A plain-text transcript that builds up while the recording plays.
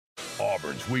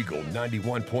Auburn's Weagle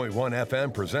 91.1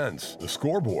 FM presents The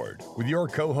Scoreboard with your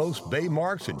co-hosts Bay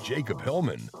Marks and Jacob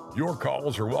Hillman. Your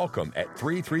calls are welcome at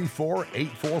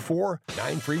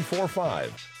 334-844-9345.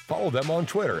 Follow them on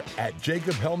Twitter at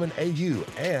Jacob Hillman AU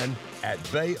and at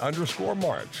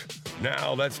Bay_Marks.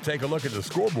 Now let's take a look at The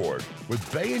Scoreboard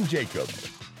with Bay and Jacob.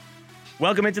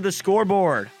 Welcome into The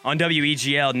Scoreboard on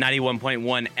WEGL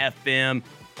 91.1 FM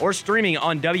or streaming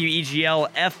on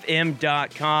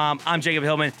WEGLFM.com. I'm Jacob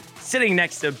Hillman, sitting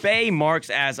next to Bay Marks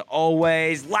as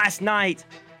always. Last night,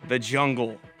 the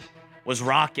jungle was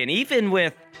rocking, even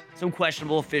with some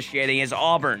questionable officiating as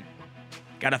Auburn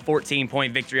got a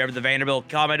 14-point victory over the Vanderbilt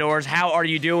Commodores. How are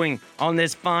you doing on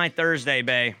this fine Thursday,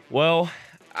 Bay? Well,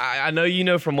 I know you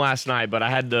know from last night, but I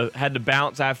had to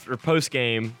bounce after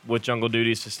post-game with jungle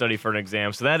duties to study for an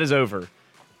exam, so that is over.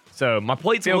 So my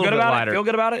plate's a little bit lighter. Feel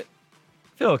good about it?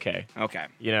 Feel okay. Okay.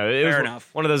 You know, it was Fair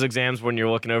enough. One of those exams when you're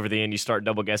looking over the end, you start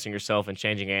double-guessing yourself and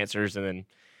changing answers, and then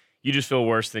you just feel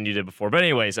worse than you did before. But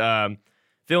anyways,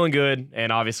 feeling good,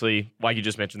 and obviously, like you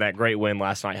just mentioned, that great win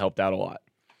last night helped out a lot.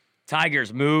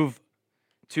 Tigers move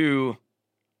to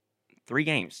 3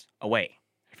 games away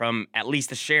from at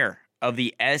least a share of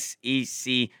the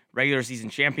SEC regular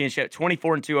season championship.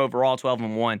 24-2 overall,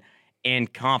 12-1 in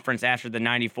conference after the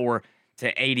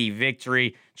 94-80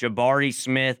 victory. Jabari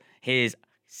Smith, his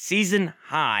season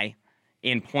high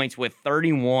in points with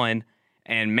 31,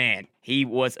 and man, he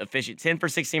was efficient. 10 for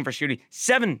 16 for shooting,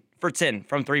 7 for 10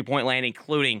 from three-point land,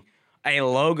 including a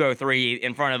logo 3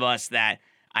 in front of us that,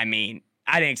 I mean,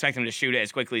 I didn't expect him to shoot it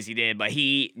as quickly as he did, but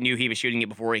he knew he was shooting it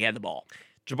before he had the ball.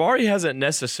 Jabari hasn't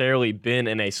necessarily been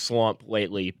in a slump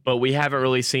lately, but we haven't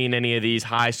really seen any of these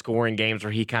high-scoring games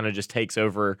where he kind of just takes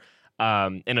over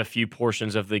in a few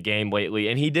portions of the game lately,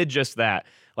 and he did just that.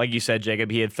 Like you said,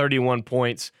 Jacob, he had 31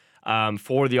 points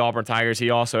for the Auburn Tigers.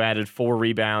 He also added 4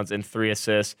 rebounds and 3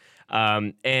 assists.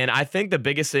 And I think the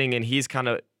biggest thing, and he's kind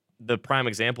of the prime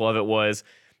example of it, was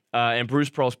in Bruce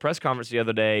Pearl's press conference the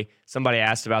other day, somebody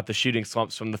asked about the shooting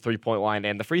slumps from the three-point line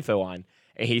and the free throw line.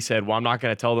 And he said, well, I'm not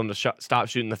going to tell them to stop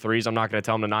shooting the threes. I'm not going to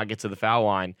tell them to not get to the foul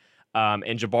line.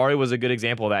 And Jabari was a good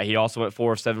example of that. He also went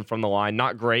 4 of 7 from the line.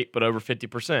 Not great, but over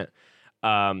 50%.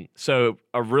 So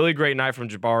a really great night from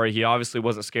Jabari. He obviously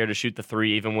wasn't scared to shoot the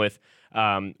 3, even with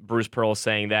Bruce Pearl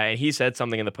saying that. And he said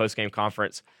something in the postgame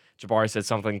conference. Jabari said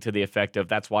something to the effect of,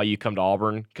 that's why you come to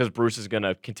Auburn, because Bruce is going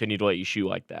to continue to let you shoot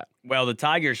like that. Well, the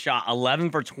Tigers shot 11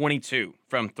 for 22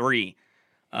 from 3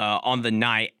 on the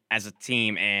night as a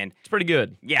team, and it's pretty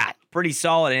good. Yeah, pretty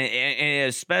solid, and it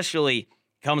especially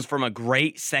comes from a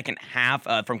great second half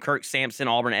from Kirk Sampson,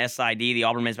 Auburn SID. The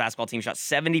Auburn men's basketball team shot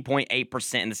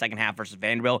 70.8% in the second half versus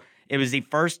Vanderbilt. It was the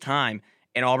first time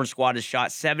an Auburn squad has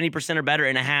shot 70% or better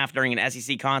in a half during an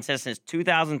SEC contest since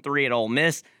 2003 at Ole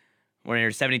Miss, when they were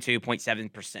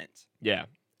 72.7%. Yeah.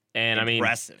 And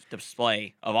impressive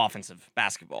display of offensive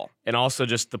basketball. And also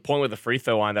just the point with the free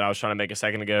throw line that I was trying to make a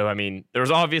second ago. I mean, there was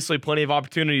obviously plenty of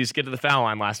opportunities to get to the foul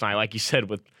line last night, like you said,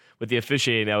 with the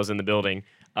officiating that was in the building.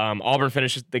 Auburn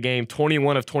finished the game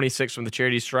 21 of 26 from the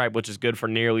charity stripe, which is good for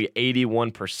nearly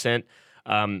 81%.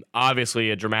 Obviously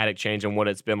a dramatic change in what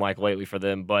it's been like lately for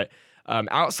them. But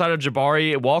outside of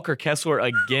Jabari, Walker Kessler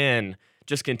again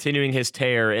just continuing his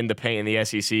tear in the paint in the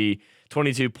SEC.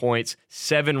 22 points,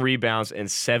 7 rebounds, and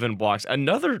 7 blocks.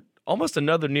 Almost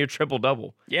another near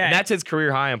triple-double. Yeah. And that's his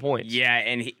career high in points. Yeah,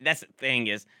 and that's the thing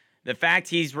is, the fact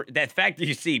that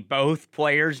you see both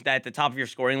players that at the top of your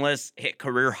scoring list hit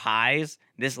career highs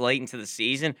this late into the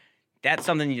season, that's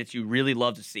something that you really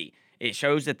love to see. It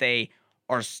shows that they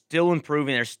are still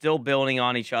improving, they're still building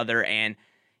on each other, and,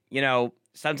 you know,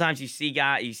 sometimes you see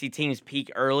teams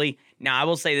peak early. Now, I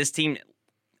will say this team,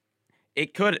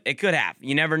 It could have.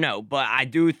 You never know. But I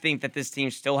do think that this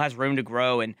team still has room to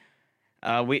grow. And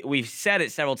we've said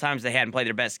it several times they hadn't played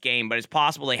their best game, but it's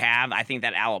possible they have. I think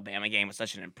that Alabama game was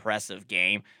such an impressive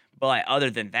game. But other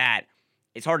than that,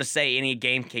 it's hard to say any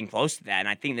game came close to that. And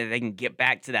I think that they can get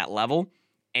back to that level.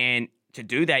 And to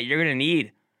do that, you're going to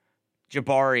need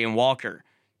Jabari and Walker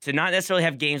to not necessarily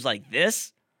have games like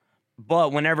this,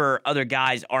 but whenever other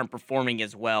guys aren't performing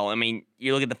as well. I mean,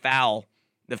 you look at the foul,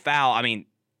 I mean,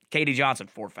 K.D. Johnson,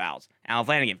 4 fouls. Alan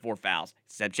Flanagan, 4 fouls.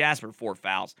 Seb Jasper, 4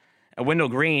 fouls. Wendell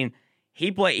Green,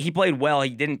 he played well. He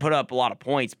didn't put up a lot of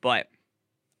points, but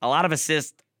a lot of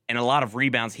assists and a lot of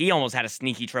rebounds. He almost had a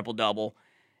sneaky triple-double,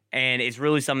 and it's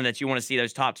really something that you want to see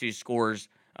those top 2 scorers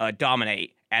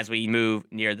dominate as we move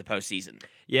near the postseason.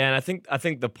 Yeah, and I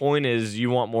think the point is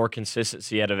you want more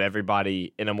consistency out of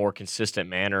everybody in a more consistent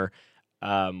manner.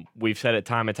 We've said it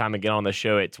time and time again on the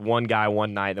show. It's one guy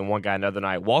one night, then one guy another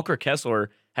night. Walker Kessler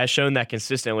has shown that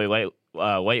consistently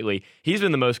lately. He's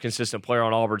been the most consistent player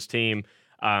on Auburn's team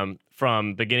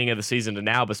from beginning of the season to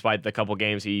now, despite the couple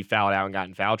games he fouled out and got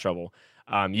in foul trouble.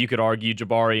 You could argue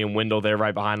Jabari and Wendell there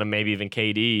right behind him, maybe even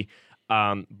KD.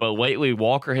 But lately,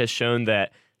 Walker has shown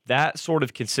that sort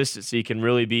of consistency can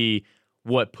really be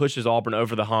what pushes Auburn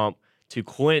over the hump to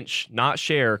clinch, not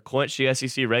share, clinch the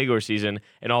SEC regular season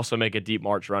and also make a deep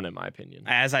March run, in my opinion.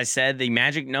 As I said, the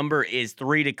magic number is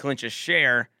 3 to clinch a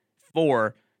share,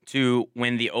 4 to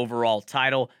win the overall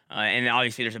title. And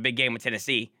obviously, there's a big game with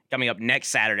Tennessee coming up next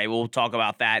Saturday. We'll talk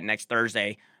about that next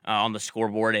Thursday on the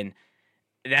scoreboard, and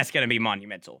that's going to be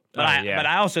monumental. But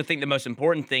I also think the most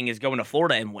important thing is going to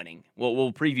Florida and winning.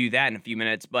 We'll preview that in a few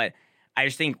minutes, but I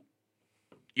just think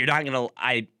you're not going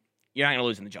to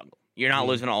lose in the jungle. You're not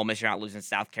losing to Ole Miss. You're not losing to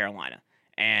South Carolina.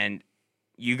 And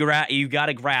you got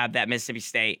to grab that Mississippi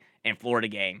State and Florida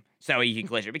game so you can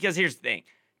clinch it. Because here's the thing.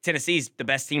 Tennessee's the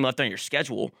best team left on your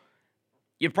schedule.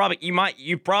 You probably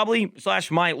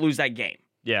might lose that game.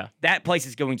 Yeah. That place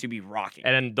is going to be rocking.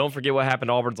 And then don't forget what happened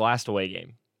to Auburn's last away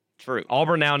game. True.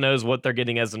 Auburn now knows what they're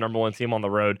getting as the number 1 team on the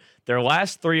road. Their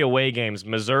last 3 away games,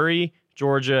 Missouri,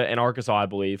 Georgia, and Arkansas, I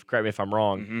believe. Correct me if I'm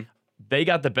wrong. Mm-hmm. They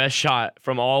got the best shot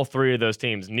from all 3 of those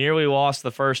teams. Nearly lost the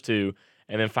first 2,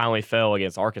 and then finally fell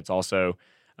against Arkansas. So,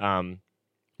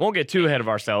 won't get too ahead of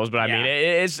ourselves, but I mean,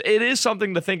 it is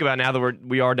something to think about now that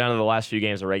we are down to the last few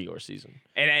games of regular season.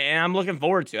 And I'm looking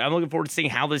forward to it. I'm looking forward to seeing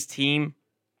how this team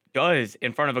does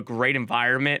in front of a great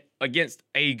environment against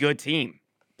a good team,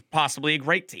 possibly a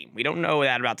great team. We don't know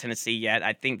that about Tennessee yet.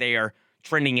 I think they are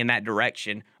trending in that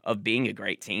direction of being a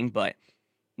great team, but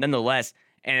nonetheless.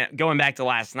 And going back to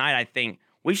last night, I think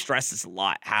we stressed this a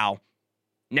lot, how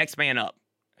next man up.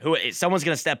 Someone's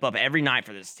going to step up every night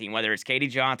for this team, whether it's Katie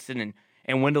Johnson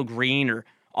and Wendell Green or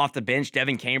off the bench,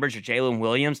 Devin Cambridge or Jalen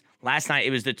Williams. Last night, it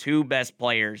was the 2 best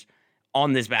players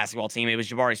on this basketball team. It was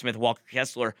Jabari Smith, Walker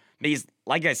Kessler. Because,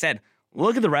 like I said,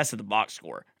 look at the rest of the box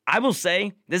score. I will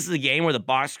say this is a game where the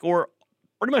box score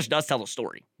pretty much does tell the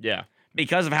story. Yeah.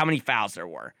 Because of how many fouls there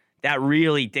were. That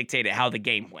really dictated how the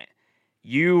game went.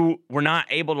 You were not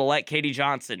able to let Katie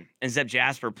Johnson and Zep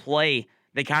Jasper play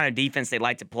the kind of defense they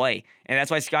like to play. And that's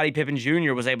why Scottie Pippen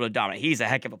Jr. was able to dominate. He's a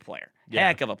heck of a player. Yeah.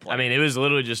 Heck of a player. I mean, it was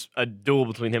literally just a duel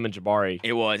between him and Jabari.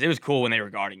 It was cool when they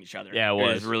were guarding each other. Yeah, it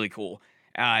was really cool.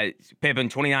 Pippen,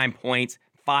 29 points,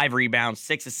 5 rebounds,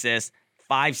 6 assists,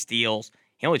 5 steals.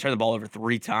 He only turned the ball over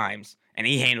 3 times, and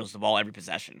he handles the ball every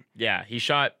possession. Yeah, he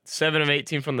shot 7 of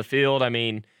 18 from the field. I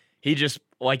mean, he just,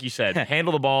 like you said,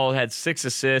 handled the ball, had 6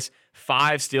 assists,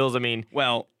 5 steals. I mean,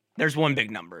 well, there's one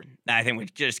big number that I think we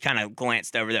just kind of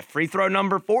glanced over. The free throw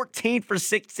number, 14 for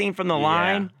 16 from the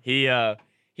line. He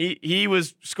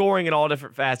was scoring in all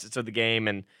different facets of the game,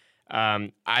 and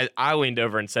I leaned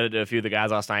over and said it to a few of the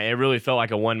guys last night. It really felt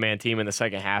like a one-man team in the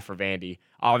second half for Vandy.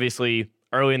 Obviously,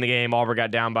 early in the game, Auburn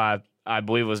got down by, I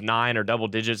believe it was 9 or double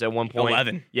digits at one point.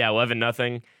 11. Yeah,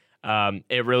 11-0.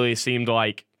 It really seemed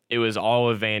like it was all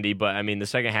of Vandy, but I mean, the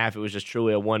second half, it was just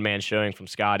truly a one-man showing from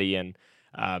Scotty, and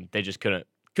they just couldn't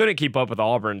keep up with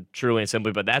Auburn, truly and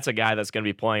simply. But that's a guy that's going to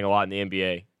be playing a lot in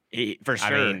the NBA. For sure.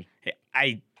 I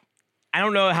mean, I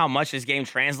don't know how much his game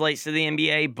translates to the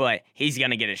NBA, but he's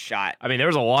going to get a shot. I mean, there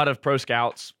was a lot of pro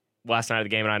scouts last night of the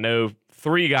game, and I know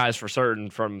 3 guys for certain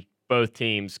from both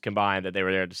teams combined that they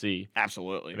were there to see.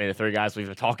 Absolutely. I mean, the 3 guys we've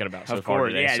been talking about so of far course,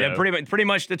 today. Yeah, so. they're pretty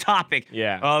much the topic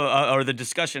or the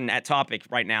discussion at topic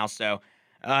right now. So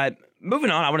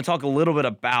moving on, I want to talk a little bit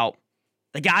about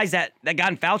the guys that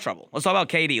got in foul trouble. Let's talk about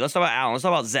KD. Let's talk about Allen. Let's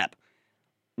talk about Zep.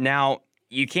 Now,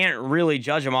 you can't really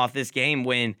judge them off this game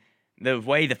when the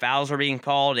way the fouls were being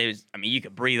called. You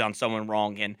could breathe on someone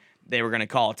wrong and they were going to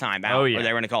call a timeout or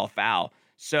they were going to call a foul.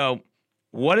 So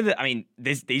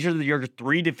these are your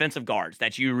 3 defensive guards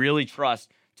that you really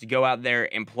trust to go out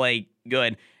there and play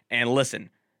good. And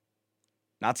listen,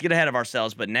 not to get ahead of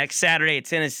ourselves, but next Saturday at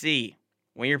Tennessee,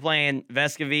 when you're playing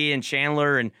Vescovi and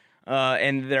Chandler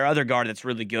and their other guard that's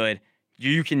really good,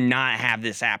 you cannot have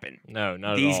this happen. No, not at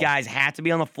all. These guys have to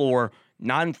be on the floor,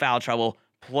 not in foul trouble,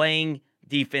 playing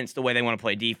defense the way they want to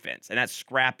play defense. And that's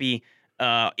scrappy,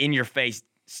 in-your-face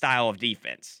style of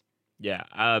defense.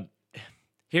 Yeah.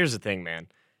 Here's the thing, man.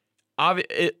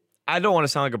 I don't want to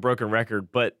sound like a broken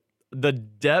record, but the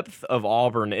depth of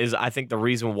Auburn is, I think, the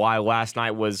reason why last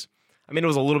night was, it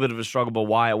was a little bit of a struggle, but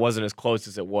why it wasn't as close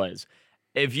as it was.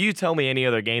 If you tell me any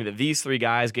other game that these 3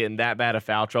 guys get in that bad of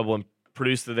foul trouble and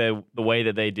produce the way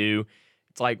that they do,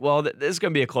 it's like, well, this is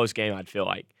going to be a close game, I'd feel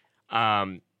like.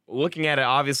 Looking at it,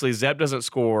 obviously, Zep doesn't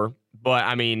score, but,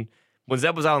 when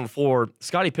Zep was out on the floor,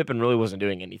 Scottie Pippen really wasn't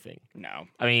doing anything. No.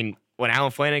 When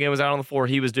Alan Flanagan was out on the floor,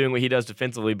 he was doing what he does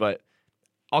defensively, but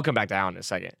I'll come back to Allen in a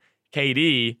second.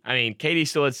 KD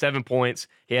still had 7 points.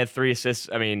 He had 3 assists.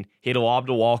 I mean, he had a lob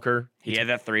to Walker. He had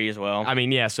that 3 as well. I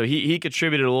mean, yeah, so he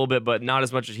contributed a little bit, but not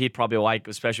as much as he'd probably like,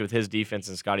 especially with his defense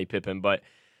and Scottie Pippen. But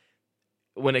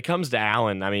when it comes to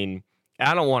Allen, I mean,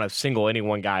 I don't want to single any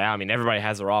one guy out. I mean, everybody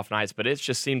has their off nights, but it's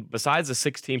just seemed, besides the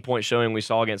 16-point showing we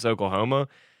saw against Oklahoma,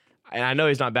 and I know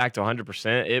he's not back to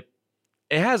 100%, it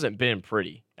hasn't been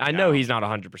pretty. I know he's not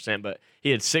 100%, but he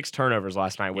had 6 turnovers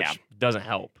last night, which doesn't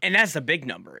help. And that's the big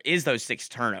number, is those 6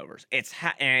 turnovers.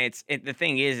 The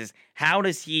thing is how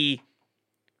does he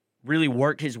really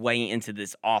work his way into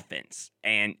this offense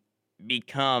and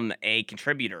become a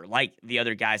contributor like the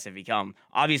other guys have become?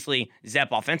 Obviously, Zepp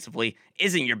offensively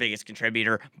isn't your biggest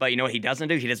contributor, but you know what he doesn't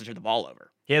do? He doesn't turn the ball over.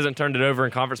 He hasn't turned it over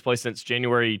in conference play since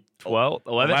January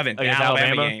 11th against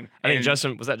Alabama game. I think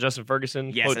Justin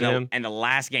Ferguson? Yes, and the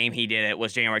last game he did it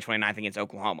was January 29th against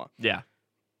Oklahoma. Yeah.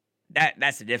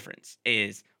 That's the difference,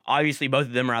 is obviously both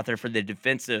of them are out there for the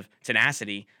defensive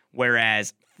tenacity,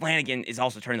 whereas Flanigan is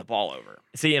also turning the ball over.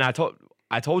 See, and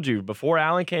I told you before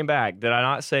Allen came back, did I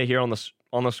not say here on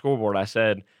the scoreboard, I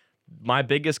said my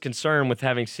biggest concern with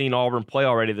having seen Auburn play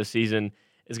already this season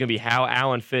is going to be how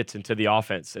Allen fits into the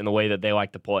offense in the way that they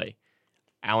like to play.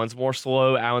 Allen's more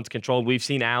slow. Allen's controlled. We've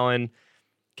seen Allen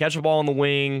catch a ball on the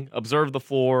wing, observe the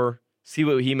floor, see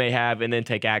what he may have, and then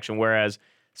take action. Whereas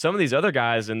some of these other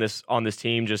guys on this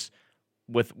team just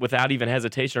without even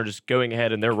hesitation are just going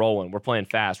ahead and they're rolling. We're playing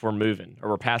fast. We're moving. Or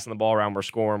we're passing the ball around. We're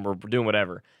scoring. We're doing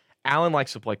whatever. Allen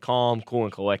likes to play calm, cool,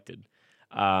 and collected.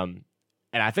 And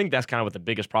I think that's kind of what the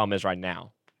biggest problem is right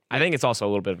now. I think it's also a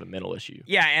little bit of a mental issue.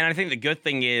 Yeah, and I think the good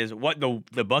thing is what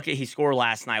the bucket he scored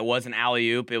last night was an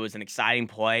alley-oop. It was an exciting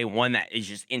play, one that is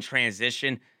just in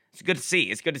transition. It's good to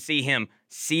see. It's good to see him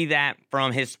see that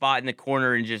from his spot in the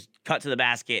corner and just cut to the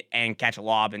basket and catch a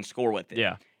lob and score with it.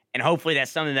 Yeah. And hopefully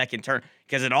that's something that can turn,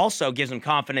 because it also gives him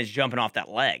confidence jumping off that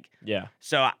leg. Yeah.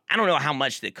 So I don't know how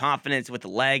much the confidence with the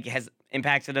leg has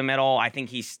impacted him at all. I think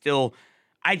he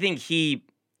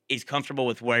is comfortable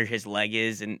with where his leg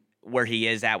is and where he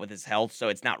is at with his health, so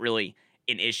it's not really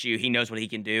an issue. He knows what he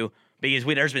can do, because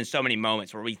there's been so many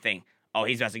moments where we think, oh,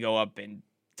 he's about to go up and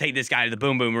take this guy to the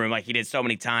boom boom room like he did so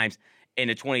many times in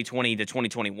the 2020 to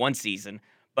 2021 season,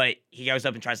 but he goes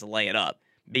up and tries to lay it up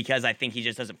because I think he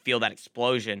just doesn't feel that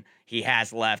explosion he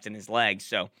has left in his legs.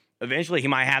 So eventually he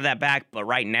might have that back, but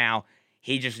right now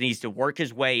he just needs to work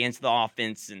his way into the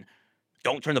offense and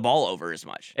don't turn the ball over as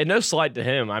much. And no slight to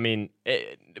him. I mean,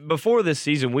 before this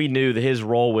season, we knew that his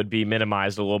role would be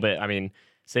minimized a little bit. I mean,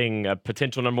 seeing a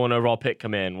potential number 1 overall pick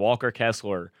come in, Walker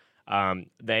Kessler,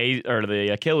 the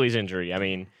Achilles injury. I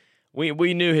mean,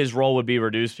 we knew his role would be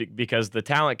reduced because the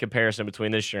talent comparison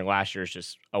between this year and last year is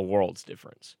just a world's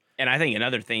difference. And I think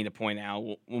another thing to point out,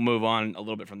 we'll move on a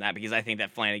little bit from that, because I think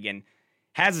that Flanigan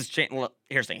has his chance.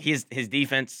 Here's the thing: his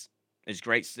defense is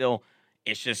great still.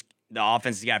 It's just the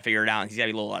offense has got to figure it out, and he's got to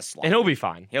be a little less slow. And he'll be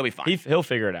fine. He'll be fine. He'll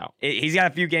figure it out. He's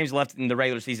got a few games left in the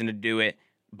regular season to do it,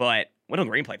 but Wendell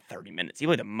Green played 30 minutes. He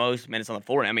played the most minutes on the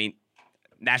floor. I mean,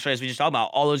 naturally, as we just talked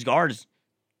about, all those guards,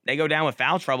 they go down with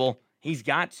foul trouble. He's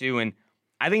got to, and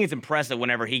I think it's impressive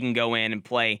whenever he can go in and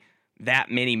play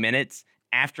that many minutes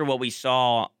after what we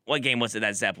saw. What game was it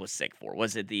that Zepp was sick for?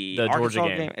 Was it the Georgia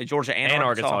game? Georgia and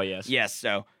Arkansas, yes. Yes,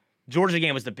 so Georgia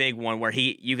game was the big one where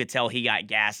you could tell he got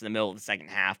gassed in the middle of the second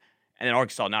half. And then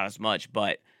Arkansas, not as much,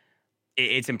 but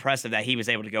it's impressive that he was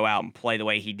able to go out and play the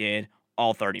way he did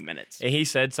all 30 minutes. And he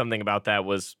said something about that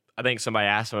I think somebody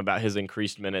asked him about his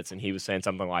increased minutes, and he was saying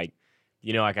something like,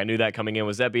 I knew that coming in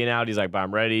with Zepp being out. He's like, but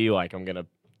I'm ready. Like, I'm going to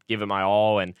give it my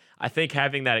all. And I think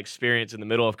having that experience in the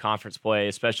middle of conference play,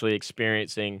 especially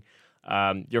experiencing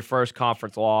your first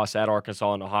conference loss at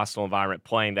Arkansas in a hostile environment,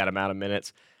 playing that amount of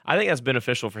minutes, I think that's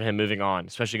beneficial for him moving on,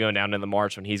 especially going down into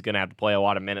March when he's going to have to play a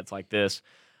lot of minutes like this.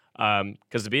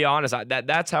 Because to be honest,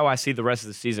 that's how I see the rest of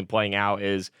the season playing out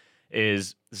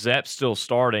is Zepp still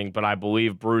starting, but I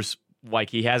believe Bruce, like,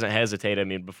 he hasn't hesitated. I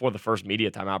mean, before the first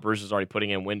media timeout, Bruce is already putting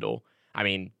in Wendell. I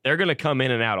mean, they're going to come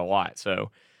in and out a lot.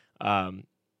 So,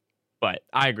 but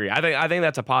I agree. I think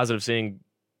that's a positive seeing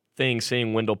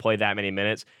Wendell play that many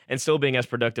minutes and still being as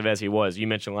productive as he was. You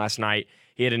mentioned last night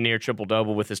he had a near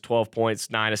triple-double with his 12 points,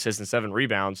 9 assists, and 7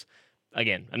 rebounds.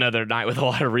 Again, another night with a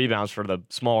lot of rebounds for the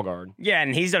small guard. Yeah,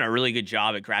 and he's done a really good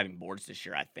job at grabbing boards this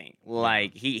year, I think.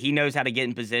 Like, he knows how to get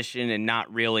in position and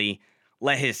not really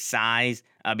let his size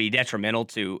be detrimental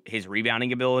to his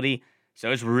rebounding ability.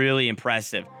 So it's really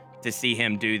impressive to see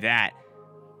him do that.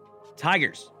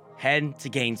 Tigers head to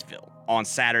Gainesville on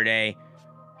Saturday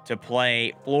to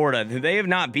play Florida, who they have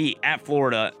not beat at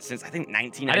Florida since, I think,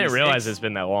 1996. I didn't realize it's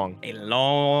been that long. A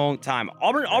long time.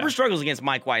 Auburn struggles against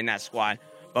Mike White in that squad.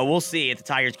 but we'll see if the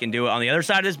Tigers can do it. On the other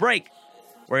side of this break,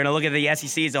 we're going to look at the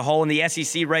SEC as a whole, and the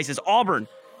SEC race as Auburn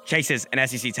chases an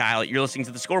SEC title. You're listening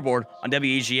to The Scoreboard on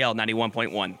WEGL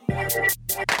 91.1.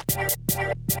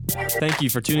 Thank you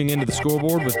for tuning into The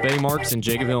Scoreboard with Bay Marks and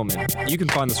Jacob Hillman. You can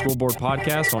find The Scoreboard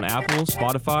podcast on Apple,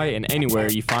 Spotify, and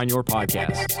anywhere you find your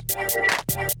podcasts.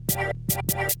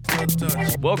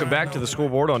 Welcome back to The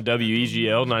Scoreboard on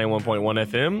WEGL 91.1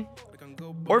 FM.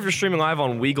 Or if you're streaming live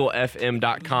on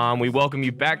WeagleFM.com, we welcome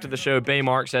you back to the show. Bay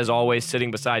Marks, as always,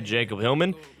 sitting beside Jacob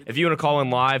Hillman. If you want to call in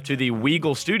live to the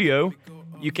Weagle studio,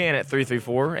 you can at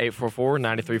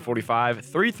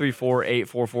 334-844-9345,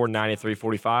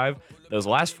 334-844-9345. Those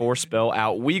last four spell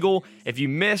out Weagle. If you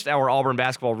missed our Auburn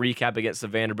basketball recap against the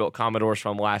Vanderbilt Commodores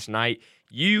from last night,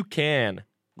 you can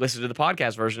listen to the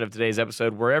podcast version of today's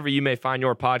episode wherever you may find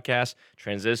your podcast,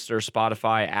 Transistor,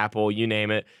 Spotify, Apple, you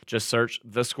name it. Just search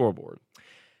The Scoreboard.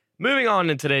 Moving on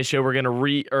in today's show, we're going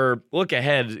to look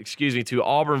ahead, to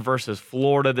Auburn versus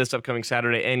Florida this upcoming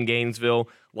Saturday in Gainesville.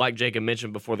 Like Jacob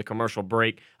mentioned before the commercial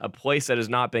break, a place that has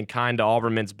not been kind to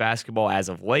Auburn men's basketball as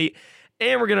of late.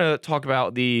 And we're going to talk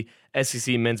about the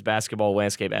SEC men's basketball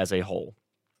landscape as a whole.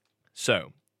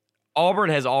 So, Auburn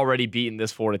has already beaten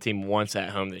this Florida team once at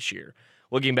home this year.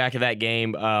 Looking back at that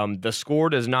game, the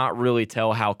score does not really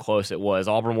tell how close it was.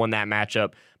 Auburn won that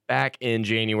matchup back in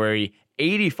January,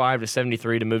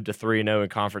 85-73 to move to 3-0 in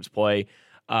conference play.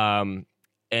 And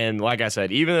like I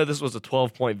said, even though this was a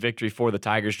 12-point victory for the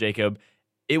Tigers, Jacob,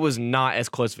 it was not as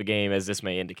close of a game as this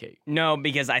may indicate. No,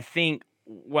 because I think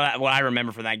what I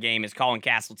remember from that game is Colin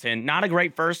Castleton. Not a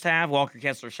great first half. Walker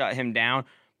Kessler shut him down.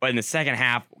 But in the second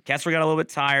half, Kessler got a little bit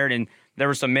tired, and there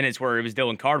were some minutes where it was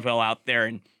Dylan Cardwell out there.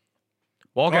 And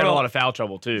Walker had a lot of foul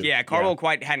trouble, too. Yeah, Cardwell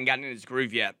quite hadn't gotten in his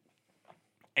groove yet.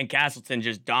 And Castleton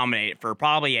just dominated for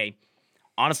probably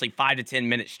honestly 5 to 10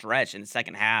 minute stretch in the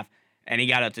second half, and he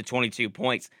got up to 22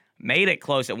 points. Made it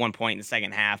close at one point in the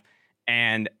second half,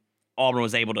 and Auburn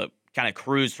was able to kind of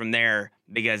cruise from there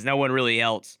because no one really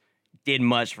else did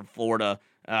much for Florida.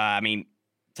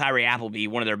 Tyree Appleby,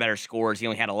 one of their better scorers, he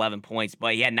only had 11 points,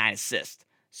 but he had 9 assists.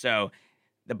 So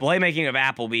the playmaking of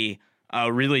Appleby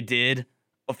really did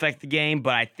affect the game,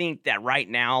 but I think that right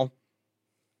now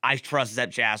I trust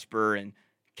Zep Jasper and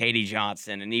Katie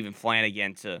Johnson and even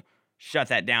Flanagan to shut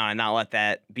that down and not let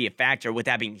that be a factor. With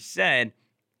that being said,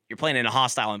 you're playing in a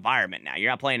hostile environment now. You're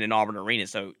not playing in Auburn Arena,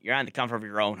 so you're not in the comfort of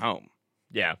your own home.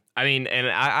 Yeah, and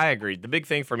I agree. The big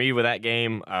thing for me with that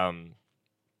game,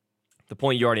 the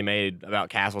point you already made about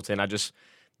Castleton,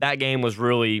 that game was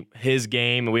really his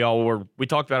game, and we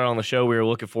talked about it on the show. We were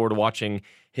looking forward to watching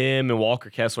him and Walker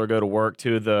Kessler go to work,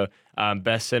 two of the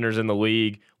best centers in the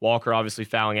league. Walker obviously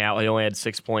fouling out. He only had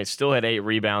 6 points, still had 8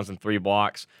 rebounds and 3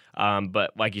 blocks.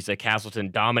 But like you said,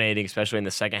 Castleton dominating, especially in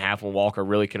the second half when Walker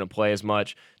really couldn't play as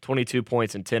much. 22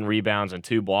 points and 10 rebounds and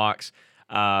 2 blocks.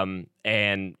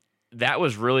 And that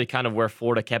was really kind of where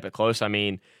Florida kept it close. I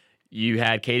mean, you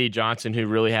had Katie Johnson, who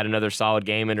really had another solid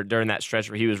game during that stretch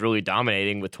where he was really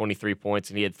dominating with 23 points,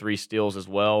 and he had 3 steals as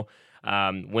well.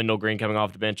 Wendell Green coming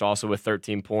off the bench also with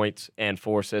 13 points and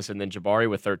 4 assists, and then Jabari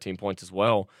with 13 points as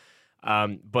well.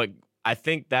 But I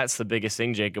think that's the biggest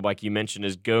thing, Jacob, like you mentioned,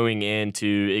 is going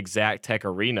into Exact Tech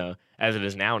Arena, as it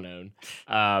is now known.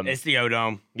 It's the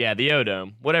O-Dome. Yeah, the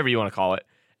O-Dome, whatever you want to call it,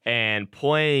 and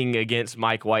playing against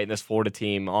Mike White and this Florida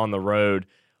team on the road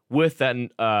with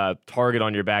that target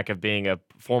on your back of being a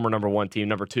former number 1 team,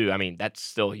 number 2. I mean, that's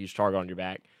still a huge target on your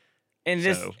back. And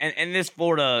this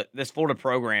Florida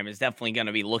program is definitely going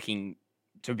to be looking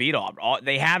to beat Auburn.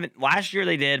 They haven't last year.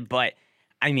 They did, but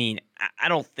I mean, I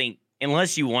don't think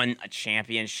unless you won a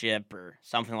championship or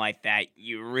something like that,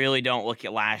 you really don't look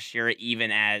at last year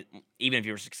even if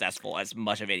you were successful as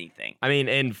much of anything. I mean,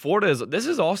 and this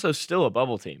is also still a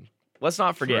bubble team. Let's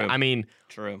not forget. True. I mean,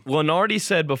 true. Lenardi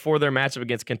said before their matchup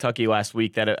against Kentucky last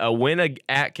week that a win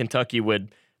at Kentucky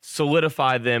would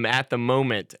solidify them at the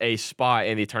moment a spot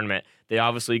in the tournament. They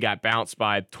obviously got bounced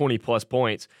by 20-plus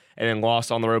points and then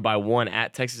lost on the road by 1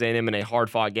 at Texas A&M in a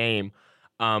hard-fought game.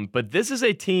 But this is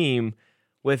a team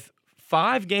with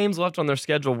 5 games left on their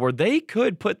schedule where they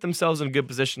could put themselves in a good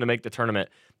position to make the tournament.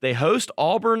 They host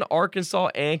Auburn, Arkansas,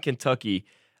 and Kentucky,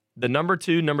 the number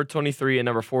 2, number 23, and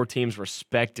number 4 teams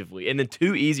respectively. And then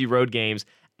 2 easy road games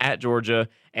at Georgia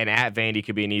and at Vandy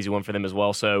could be an easy one for them as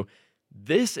well. So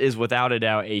this is without a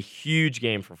doubt a huge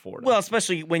game for Florida. Well,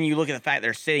 especially when you look at the fact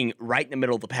they're sitting right in the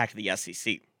middle of the pack of the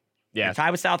SEC. Yeah, they're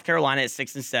tied with South Carolina at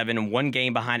 6-7 and 1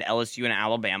 game behind LSU and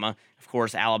Alabama. Of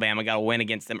course, Alabama got a win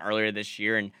against them earlier this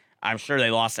year, and I'm sure they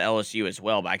lost to LSU as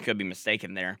well, but I could be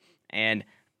mistaken there. And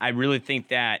I really think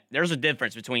that there's a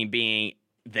difference between being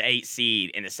the 8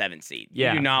 seed and the 7 seed.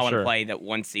 Yeah, you do not want to sure. play that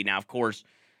 1 seed. Now, of course,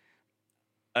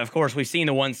 of course, we've seen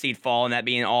the 1 seed fall, and that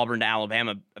being Auburn to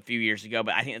Alabama a few years ago.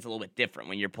 But I think it's a little bit different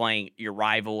when you're playing your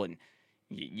rival, and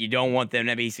you don't want them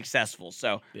to be successful.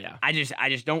 So Yeah. I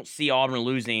just don't see Auburn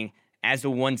losing as the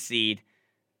 1 seed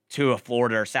to a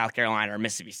Florida or South Carolina or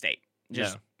Mississippi State.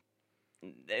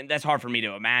 That's hard for me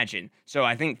to imagine. So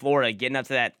I think Florida getting up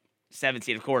to that 7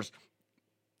 seed, of course,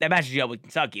 that matches you up with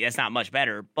Kentucky. That's not much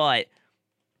better, but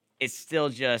it's still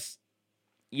just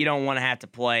you don't want to have to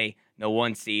play the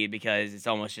 1 seed because it's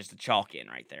almost just a chalk in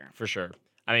right there. For sure.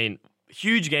 I mean,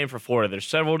 huge game for Florida. There's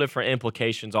several different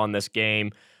implications on this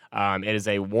game. It is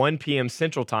a 1 p.m.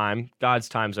 Central Time, God's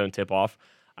time zone tip-off.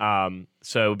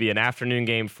 So it'll be an afternoon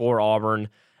game for Auburn.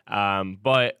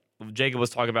 But Jacob was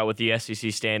talking about with the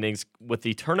SEC standings, with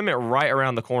the tournament right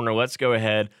around the corner, let's go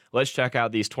ahead. Let's check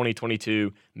out these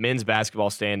 2022 men's basketball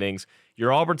standings.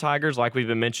 Your Auburn Tigers, like we've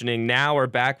been mentioning, now are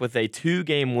back with a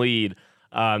 2-game lead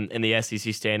in the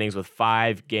SEC standings with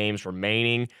 5 games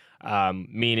remaining,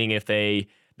 meaning if the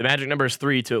magic number is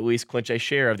 3 to at least clinch a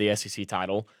share of the SEC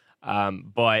title.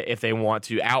 But if they want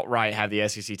to outright have the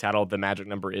SEC title, the magic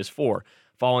number is 4.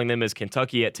 Following them is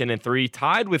Kentucky at 10-3,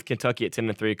 tied with Kentucky at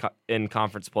 10-3 in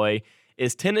conference play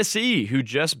is Tennessee, who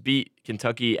just beat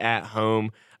Kentucky at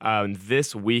home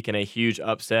this week in a huge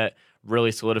upset,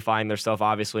 really solidifying themselves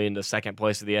obviously in the second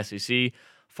place of the SEC.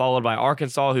 Followed by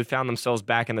Arkansas, who found themselves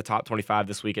back in the top 25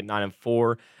 this week at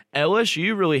 9-4.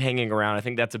 LSU really hanging around. I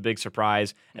think that's a big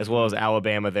surprise, as well as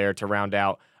Alabama there to round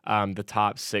out the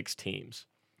top 6 teams.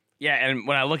 Yeah, and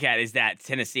what I look at is that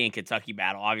Tennessee and Kentucky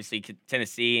battle. Obviously,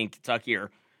 Tennessee and Kentucky are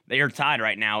tied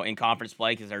right now in conference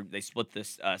play because they split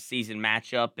this season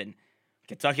matchup, and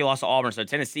Kentucky lost to Auburn, so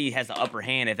Tennessee has the upper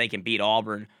hand if they can beat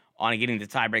Auburn on getting the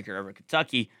tiebreaker over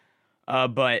Kentucky.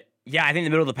 But yeah, I think the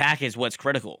middle of the pack is what's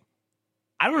critical.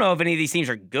 I don't know if any of these teams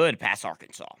are good past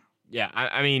Arkansas. Yeah,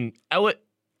 I mean, I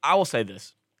will say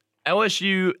this: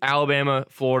 LSU, Alabama,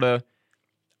 Florida.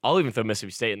 I'll even throw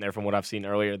Mississippi State in there from what I've seen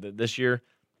earlier this year.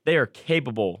 They are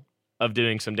capable of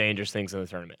doing some dangerous things in the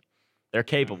tournament. They're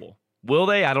capable. Will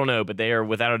they? I don't know, but they are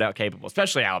without a doubt capable,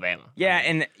 especially Alabama. Yeah,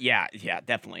 and yeah,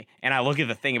 definitely. And I look at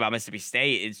the thing about Mississippi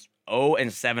State is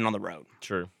 0-7 on the road.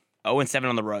 True. 0-7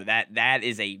 on the road. That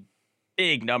is a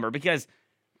big number because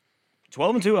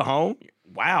 12-2 at home.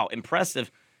 Wow, impressive.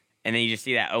 And then you just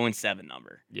see that 0-7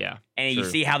 number. Yeah. And you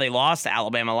see how they lost to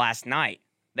Alabama last night.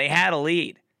 They had a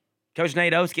lead. Coach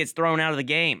Nate Oates gets thrown out of the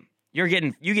game. You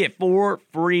get 4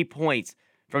 free points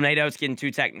from Nate Oates getting 2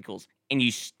 technicals, and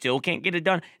you still can't get it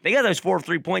done. They got those 4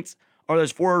 free points or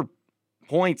those 4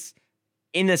 points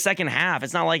in the second half.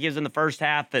 It's not like it was in the first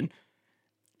half and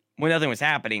when nothing was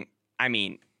happening. I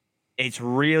mean, it's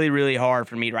really, really hard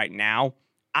for me right now.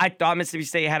 I thought Mississippi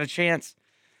State had a chance.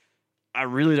 I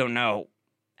really don't know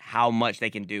how much they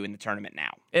can do in the tournament now.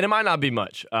 And it might not be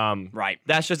much. Right.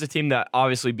 That's just a team that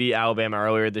obviously beat Alabama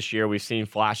earlier this year. We've seen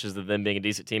flashes of them being a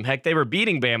decent team. Heck, they were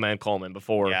beating Bama and Coleman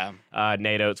before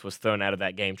Nate Oates was thrown out of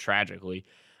that game tragically.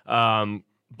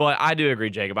 But I do agree,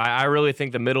 Jacob. I really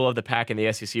think the middle of the pack in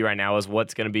the SEC right now is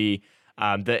what's going to be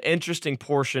the interesting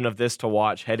portion of this to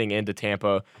watch heading into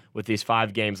Tampa with these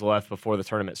 5 games left before the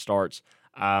tournament starts.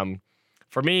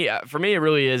 For me, it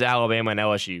really is Alabama and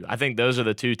LSU. I think those are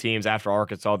the 2 teams after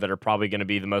Arkansas that are probably going to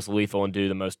be the most lethal and do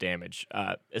the most damage,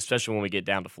 especially when we get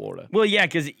down to Florida. Well, yeah,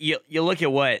 because you look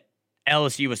at what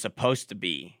LSU was supposed to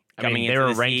be coming into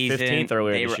the season. They were ranked 15th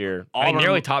earlier this year.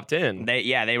 Nearly top 10.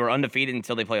 They were undefeated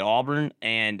until they played Auburn,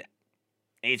 and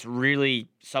it's really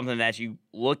something that you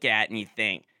look at and you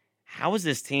think, how is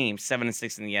this team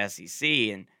 7-6 in the SEC?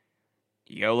 And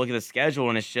you go look at the schedule,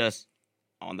 and it's just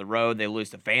on the road they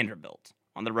lose to Vanderbilt.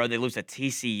 On the road, they lose to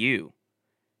TCU.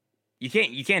 You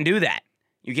can't do that.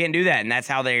 You can't do that, and that's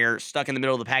how they're stuck in the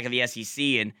middle of the pack of the SEC,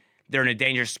 and they're in a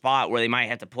dangerous spot where they might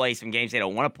have to play some games they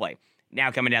don't want to play.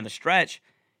 Now, coming down the stretch,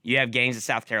 you have games at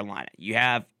South Carolina. You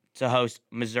have to host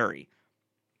Missouri.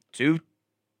 2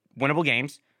 winnable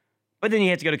games, but then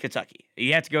you have to go to Kentucky.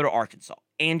 You have to go to Arkansas,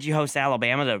 and you host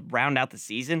Alabama to round out the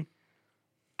season.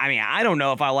 I mean, I don't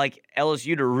know if I like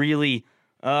LSU to really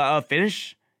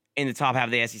finish in the top half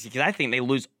of the SEC because I think they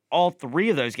lose all 3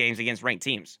 of those games against ranked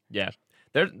teams. Yeah.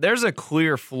 There's a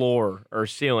clear floor or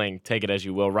ceiling, take it as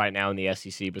you will, right now in the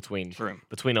SEC between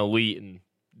elite and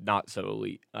not so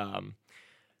elite.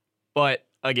 But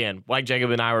again, like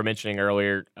Jacob and I were mentioning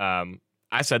earlier,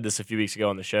 I said this a few weeks ago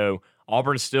on the show,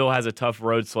 Auburn still has a tough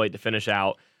road slate to finish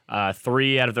out.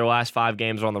 3 out of their last 5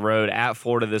 games are on the road at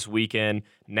Florida this weekend,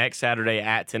 next Saturday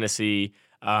at Tennessee,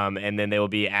 and then they will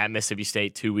be at Mississippi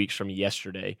State 2 weeks from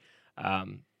yesterday.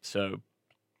 So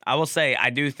I will say I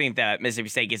do think that Mississippi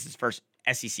State gets its first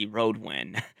SEC road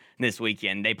win this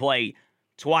weekend. They play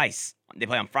twice. They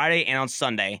play on Friday and on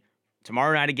Sunday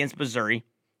tomorrow night against Missouri,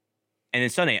 and then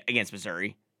Sunday against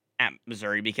Missouri at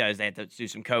Missouri because they had to do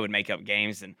some COVID makeup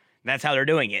games, and that's how they're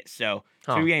doing it. So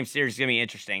 2-game series is gonna be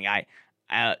interesting.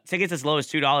 Tickets as low as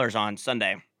 $2 on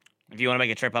Sunday if you want to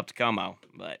make a trip up to Como,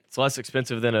 but it's less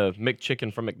expensive than a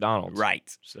McChicken from McDonald's,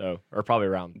 right? So, or probably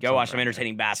around. Go watch some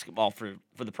entertaining basketball for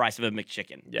the price of a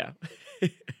McChicken. Yeah.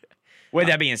 With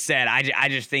that being said, I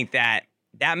just think that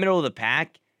middle of the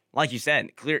pack, like you said,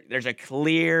 there's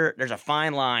a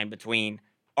fine line between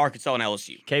Arkansas and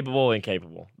LSU. Capable and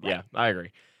incapable. Right. Yeah, I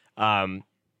agree.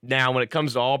 Now, when it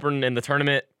comes to Auburn in the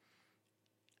tournament,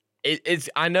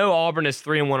 I know Auburn is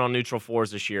 3-1 on neutral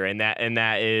floors this year, and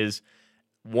that is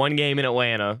 1 game in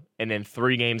Atlanta and then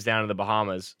 3 games down in the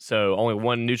Bahamas. So only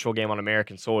 1 neutral game on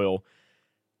American soil.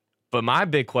 But my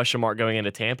big question mark going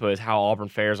into Tampa is how Auburn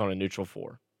fares on a neutral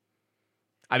floor.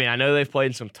 I mean, I know they've played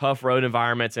in some tough road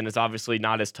environments, and it's obviously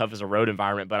not as tough as a road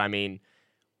environment. But I mean,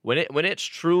 when it's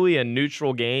truly a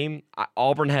neutral game,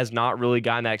 Auburn has not really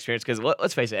gotten that experience because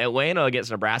let's face it, Atlanta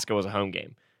against Nebraska was a home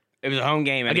game. It was a home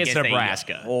game against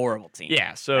Nebraska. A horrible team.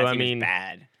 Yeah, so I mean, was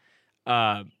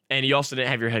bad. And you also didn't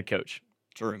have your head coach.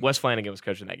 True. Wes Flanagan was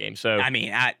coaching that game. So I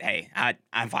mean,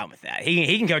 I'm fine with that.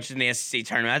 He can coach in the SEC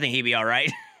tournament. I think he'd be all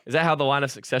right. Is that how the line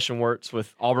of succession works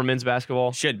with Auburn men's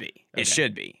basketball? Should be. Okay. It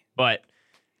should be. But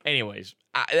anyways,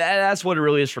 that's what it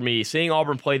really is for me. Seeing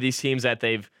Auburn play these teams that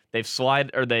they've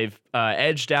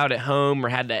edged out at home or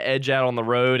had to edge out on the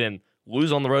road and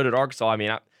lose on the road at Arkansas. I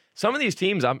mean, some of these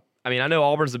teams, I know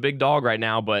Auburn's the big dog right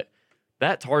now, but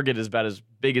that target is about as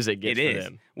big as it gets for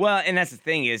them. Well, and that's the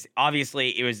thing is,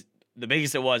 obviously, it was the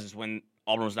biggest it was is when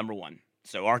Auburn was number 1.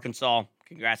 So Arkansas,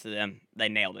 congrats to them. They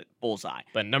nailed it. Bullseye.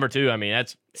 But number 2, I mean,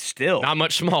 that's still not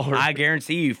much smaller. I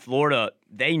guarantee you, Florida,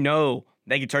 they know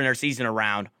they can turn their season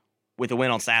around with a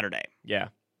win on Saturday. Yeah.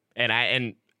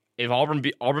 And if Auburn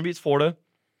beats Florida,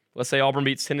 let's say Auburn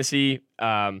beats Tennessee.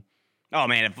 Oh,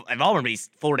 man, if Auburn beats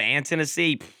Florida and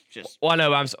Tennessee, just well, no,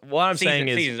 what I'm saying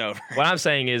is season's over. What I'm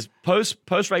saying is post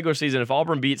regular season, if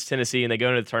Auburn beats Tennessee and they go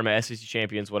into the tournament, SEC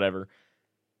champions, whatever.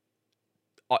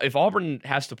 If Auburn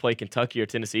has to play Kentucky or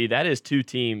Tennessee, that is 2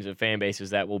 teams and fan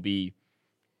bases that will be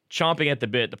chomping at the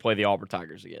bit to play the Auburn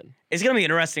Tigers again. It's going to be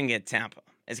interesting at Tampa.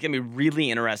 It's going to be really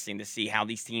interesting to see how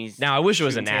these teams. Now, I wish it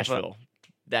was in Nashville.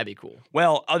 That'd be cool.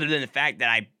 Well, other than the fact that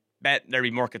I bet there'd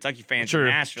be more Kentucky fans in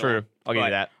Nashville. True. I'll give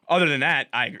you that. Other than that,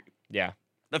 I agree. Yeah.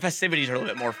 The festivities are a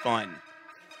little bit more fun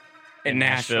in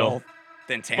Nashville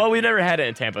than Tampa. Well, we never had it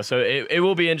in Tampa, so it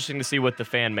will be interesting to see what the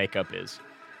fan makeup is.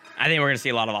 I think we're going to see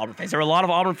a lot of Auburn fans. There were a lot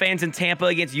of Auburn fans in Tampa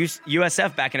against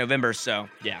USF back in November, so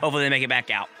hopefully they make it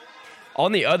back out.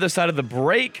 On the other side of the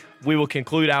break, we will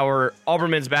conclude our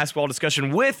Auburn men's basketball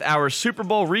discussion with our Super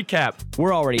Bowl recap.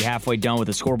 We're already halfway done with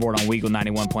the scoreboard on Weagle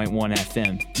 91.1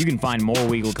 FM. You can find more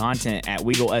Weagle content at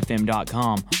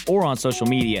WeagleFM.com or on social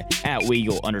media at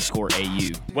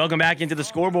Weagle_AU. Welcome back into the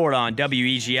scoreboard on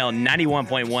WEGL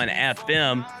 91.1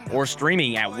 FM or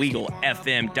streaming at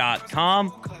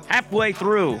WeagleFM.com. Halfway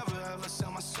through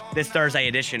this Thursday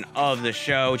edition of the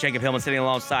show, Jacob Hillman sitting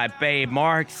alongside Babe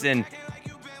Marks, and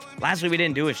last week we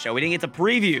didn't do a show. We didn't get to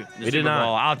preview the Super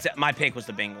Bowl. My pick was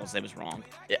the Bengals. It was wrong.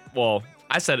 Yeah, well,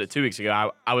 I said it 2 weeks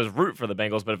ago. I was root for the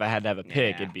Bengals, but if I had to have a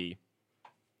pick, it'd be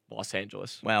Los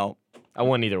Angeles. Well, I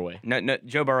won either way. No,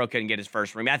 Joe Burrow couldn't get his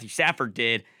first ring. Matthew Stafford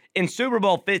did in Super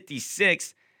Bowl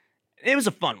 56. It was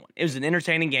a fun one. It was an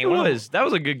entertaining game. That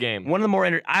was a good game. One of the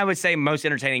more, I would say, most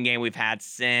entertaining game we've had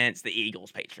since the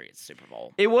Eagles-Patriots Super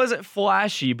Bowl. It wasn't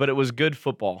flashy, but it was good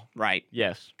football. Right.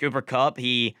 Yes. Cooper Kupp,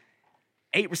 8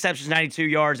 receptions, 92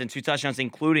 yards, and 2 touchdowns,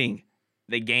 including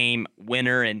the game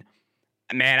winner. And,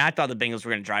 man, I thought the Bengals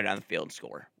were going to drive down the field and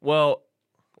score. Well,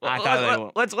 let's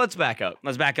back up.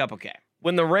 Let's back up, okay.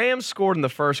 When the Rams scored in the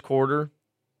first quarter,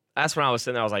 that's when I was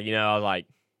sitting there. I was like,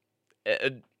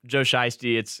 Joe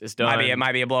Shiesty, it's done. It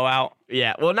might be a blowout.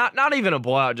 Yeah, well, not even a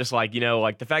blowout, just like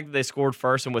the fact that they scored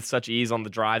first and with such ease on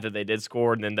the drive that they did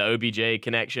score, and then the OBJ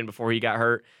connection before he got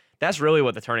hurt. That's really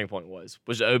what the turning point was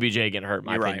OBJ getting hurt, in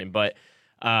my opinion. Right.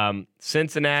 But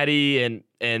Cincinnati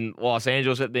and Los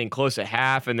Angeles being close at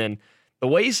half, and then the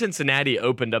way Cincinnati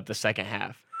opened up the second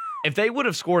half. If they would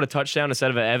have scored a touchdown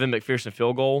instead of an Evan McPherson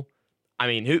field goal, I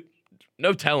mean,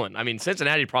 no telling. I mean,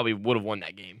 Cincinnati probably would have won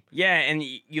that game. Yeah, and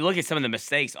you look at some of the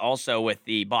mistakes also with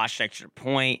the Bosch extra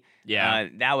point. Yeah,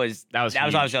 that was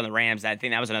obviously on the Rams. I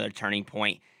think that was another turning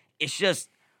point. It's just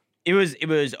it was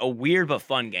a weird but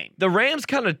fun game. The Rams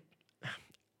kind of.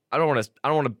 I don't want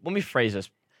to. Let me phrase this.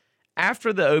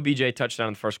 After the OBJ touchdown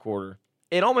in the first quarter,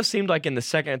 it almost seemed like in the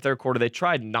second and third quarter they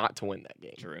tried not to win that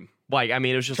game. True. Like, I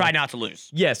mean, it was just tried not to lose.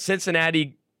 Yes,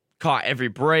 Cincinnati caught every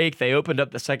break. They opened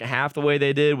up the second half the way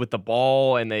they did with the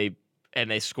ball, and they and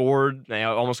they scored. They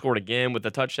almost scored again with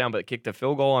the touchdown, but kicked a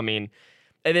field goal. I mean,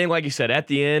 and then like you said, at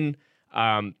the end,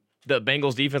 the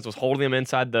Bengals defense was holding them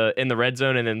in the red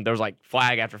zone, and then there was like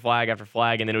flag after flag after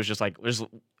flag, and then it was just like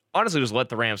honestly just let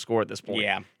the Rams score at this point.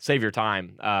 Yeah, save your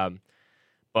time.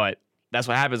 But that's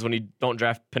what happens when you don't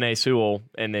draft Penei Sewell,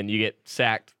 and then you get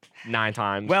sacked 9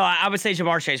 times. Well, I would say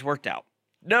Ja'Marr Chase worked out.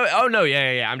 No,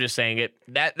 yeah. I'm just saying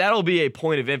that'll be a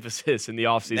point of emphasis in the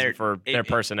offseason for their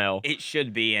personnel. It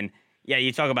should be, and yeah,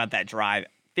 you talk about that drive.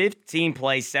 15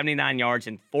 plays, 79 yards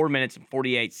in 4 minutes and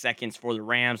 48 seconds for the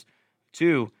Rams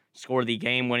to score the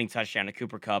game-winning touchdown to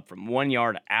Cooper Kupp from 1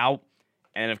 yard out.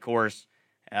 And, of course,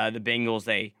 the Bengals,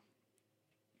 they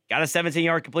got a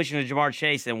 17-yard completion to Ja'Marr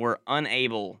Chase and were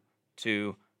unable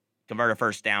to convert a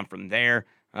first down from there.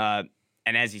 And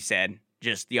as you said,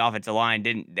 just the offensive line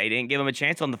didn't give him a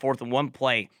chance on the 4th and 1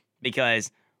 play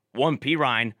because one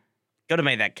Pirine could have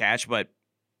made that catch, but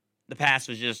the pass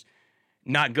was just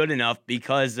not good enough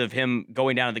because of him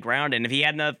going down to the ground. And if he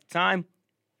had enough time,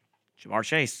 Ja'Marr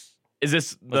Chase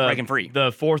was breaking free. The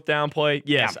 4th down play?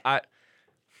 Yes. Yeah.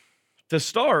 To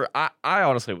start, I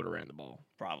honestly would have ran the ball.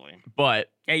 Probably.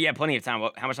 But yeah, plenty of time.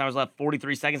 How much time was left?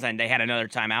 43 seconds, and they had another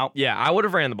timeout. Yeah, I would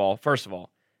have ran the ball, first of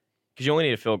all, because you only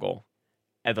need a field goal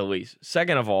at the least.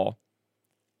 Second of all,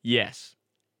 yes.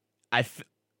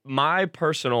 My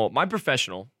professional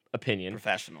opinion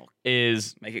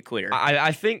is make it clear.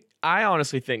 I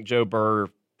honestly think Joe Burr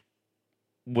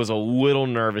was a little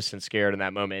nervous and scared in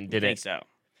that moment and didn't. I think so.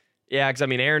 Yeah, because, I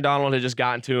mean, Aaron Donald had just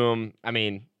gotten to him. I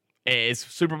mean, it's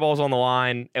Super Bowl's on the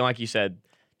line. And like you said,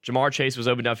 Ja'Marr Chase was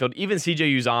open downfield. Even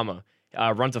C.J. Uzomah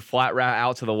runs a flat route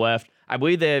out to the left. I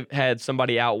believe they had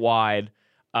somebody out wide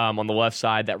on the left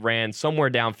side that ran somewhere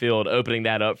downfield, opening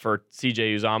that up for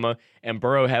C.J. Uzomah. And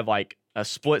Burrow had like a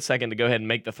split second to go ahead and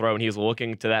make the throw, and he was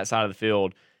looking to that side of the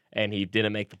field, and he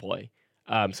didn't make the play.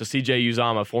 So C.J.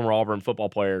 Uzomah, former Auburn football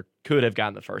player, could have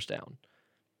gotten the first down.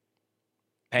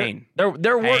 Pain. There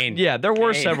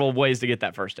were several ways to get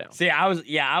that first down. See, I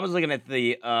was looking at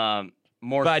the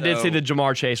more. But I did see the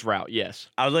Ja'Marr Chase route. Yes,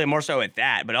 I was looking more so at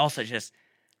that, but also just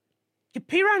could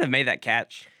Pirine have made that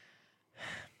catch?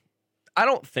 I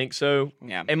don't think so.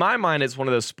 Yeah. In my mind, it's one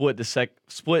of those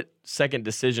split second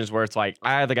decisions where it's like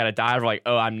I either got to dive or like,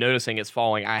 oh, I'm noticing it's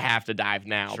falling, I have to dive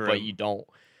now. True. But you don't.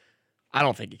 I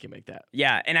don't think you can make that.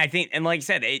 Yeah, and I think, and like I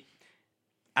said,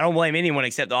 I don't blame anyone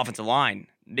except the offensive line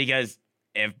because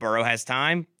if Burrow has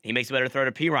time, he makes a better throw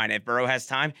to Pirine. If Burrow has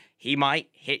time, he might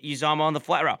hit Uzomah on the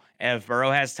flat route. If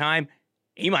Burrow has time,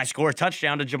 he might score a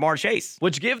touchdown to Ja'Marr Chase.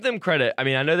 Which give them credit. I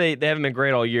mean, I know they haven't been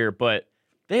great all year, but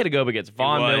they had to go up against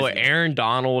Von Miller, Aaron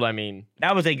Donald. I mean,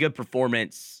 that was a good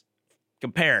performance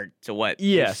compared to what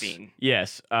we've seen.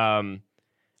 Yes.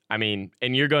 I mean,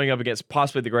 and you're going up against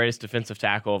possibly the greatest defensive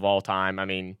tackle of all time. I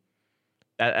mean,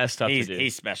 that's tough to do.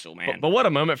 He's special, man. But what a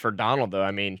moment for Donald, though.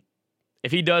 I mean,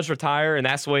 if he does retire and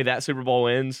that's the way that Super Bowl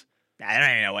ends. There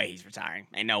ain't no way he's retiring.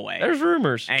 Ain't no way. There's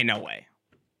rumors. Ain't no way.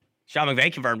 Sean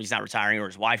McVay confirmed he's not retiring, or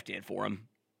his wife did for him.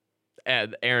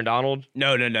 Aaron Donald?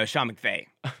 No. Sean McVay.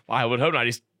 Well, I would hope not.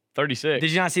 He's 36. Did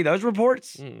you not see those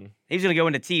reports? He was going to go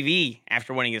into TV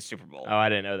after winning the Super Bowl. Oh, I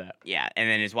didn't know that. Yeah, and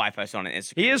then his wife posted on an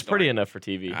Instagram. He is story. pretty enough for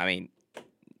TV. I mean,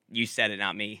 you said it,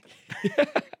 not me.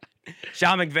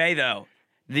 Sean McVay, though,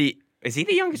 is he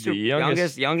the youngest?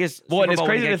 Youngest. Well, Super it's Bowl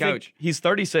crazy to coach? think he's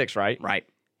 36, right? Right.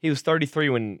 He was 33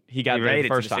 when he got there the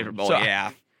first time. Super Bowl. So,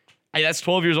 yeah. Hey, that's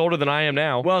 12 years older than I am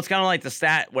now. Well, it's kind of like the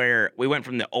stat where we went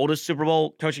from the oldest Super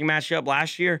Bowl coaching matchup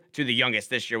last year to the youngest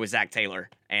this year with Zach Taylor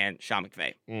and Sean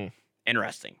McVay.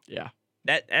 Interesting. Yeah.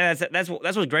 That's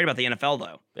what's great about the NFL,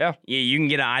 though. Yeah. You can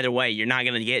get it either way. You're not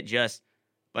going to get just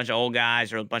a bunch of old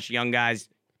guys or a bunch of young guys.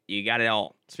 You got it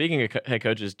all. Speaking of head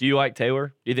coaches, do you like Taylor?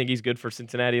 Do you think he's good for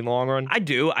Cincinnati in the long run? I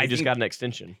do. He just got an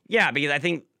extension. Yeah, because I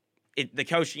think the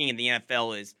coaching in the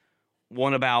NFL is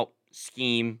one about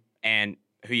scheme and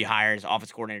who you hire as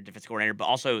offense coordinator, defense coordinator, but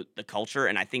also the culture.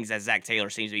 And I think that Zach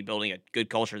Taylor seems to be building a good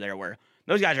culture there where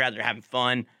those guys are out there having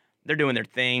fun. They're doing their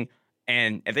thing.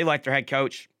 And if they like their head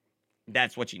coach,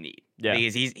 that's what you need. Yeah.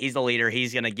 Because he's the leader.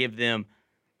 He's going to give them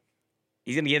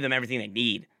everything they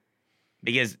need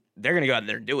because they're going to go out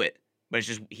there and do it. But it's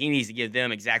just he needs to give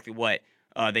them exactly what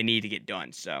they need to get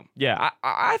done. So yeah,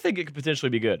 I think it could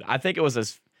potentially be good. I think it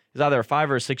was either a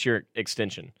 5 or a 6 year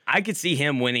extension. I could see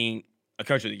him winning a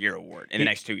Coach of the Year award in the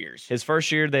next 2 years. His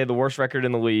first year, they had the worst record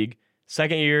in the league.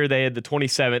 Second year, they had the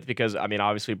 27th because, I mean,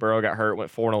 obviously Burrow got hurt,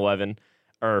 went 4-11,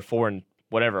 or 4 and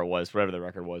whatever it was, whatever the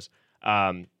record was.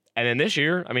 And then this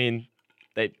year, I mean,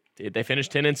 they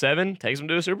finished 10-7, takes them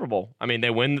to a Super Bowl. I mean, they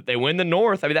win the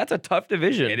North. I mean, that's a tough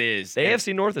division. It is. The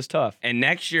AFC North is tough. And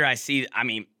next year,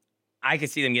 I could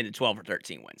see them getting to 12 or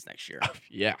 13 wins next year.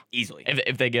 Yeah, Easily.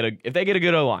 if they get a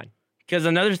good O-line. Because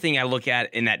another thing I look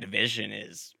at in that division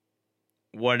is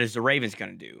what is the Ravens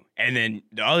going to do? And then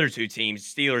the other two teams,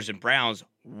 Steelers and Browns,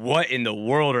 what in the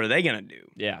world are they going to do?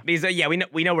 Yeah. Because,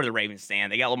 we know where the Ravens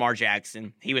stand. They got Lamar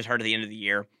Jackson. He was hurt at the end of the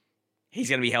year. He's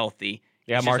going to be healthy.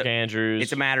 Yeah, Mark Andrews.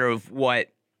 It's a matter of what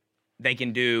they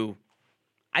can do,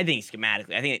 I think,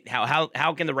 schematically. I think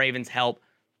how can the Ravens help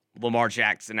Lamar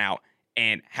Jackson out,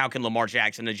 and how can Lamar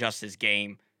Jackson adjust his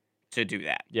game to do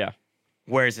that? Yeah.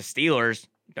 Whereas the Steelers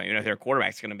don't even know who their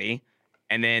quarterback's going to be.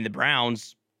 And then the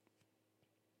Browns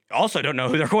also don't know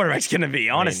who their quarterback's going to be,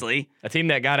 honestly. I mean, a team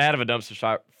that got out of a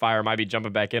dumpster fire might be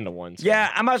jumping back into one. So.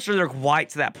 Yeah, I'm not sure they're quite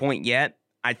to that point yet.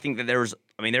 I think that there's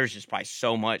just probably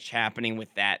so much happening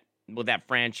with that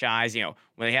franchise. You know,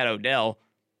 when they had Odell,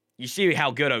 you see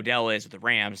how good Odell is with the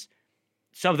Rams.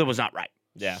 Something was not right.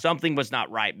 Yeah. Something was not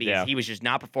right because he was just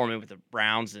not performing with the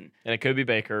Browns. And it could be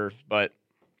Baker, but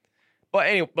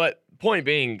anyway, point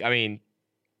being, I mean,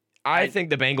 I think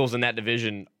the Bengals in that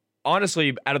division,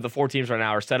 honestly, out of the 4 teams right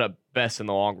now, are set up best in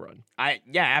the long run.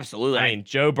 Absolutely. I mean,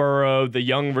 Joe Burrow, the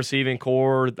young receiving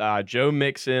core, Joe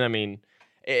Mixon. I mean,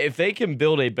 if they can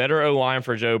build a better O-line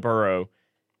for Joe Burrow,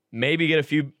 maybe get a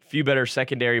few better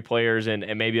secondary players and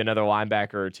maybe another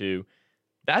linebacker or two,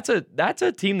 that's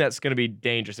a team that's going to be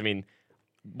dangerous. I mean,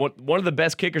 one of the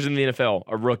best kickers in the NFL,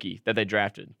 a rookie that they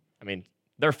drafted. I mean,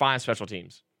 they're fine special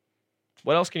teams.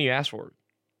 What else can you ask for?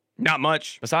 Not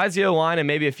much. Besides the O-line and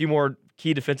maybe a few more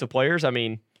key defensive players, I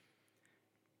mean.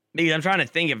 Because I'm trying to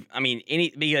think of,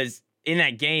 because in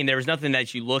that game, there was nothing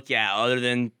that you look at other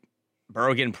than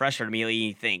Burrow getting pressured immediately.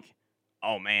 You think,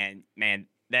 oh, man,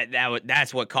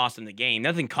 that's what cost them the game.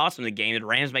 Nothing cost them the game. The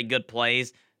Rams made good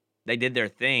plays. They did their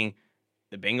thing.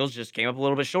 The Bengals just came up a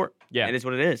little bit short. Yeah. It is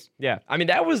what it is. Yeah. I mean,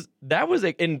 that was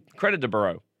in credit to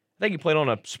Burrow. I think he played on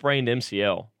a sprained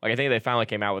MCL. Like, I think they finally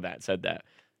came out with that and said that.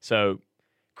 So,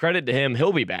 credit to him.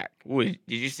 He'll be back. Ooh, did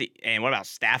you see? And what about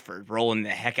Stafford rolling the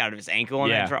heck out of his ankle on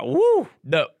Yeah. that throw? Woo!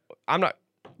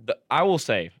 I will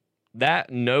say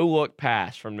that no-look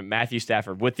pass from Matthew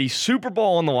Stafford with the Super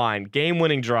Bowl on the line,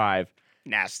 game-winning drive.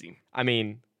 Nasty. I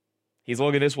mean, he's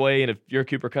looking this way, and if you're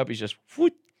Cooper Kupp, he's just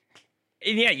whoop.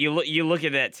 And yeah, you look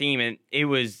at that team, and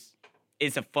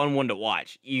it's a fun one to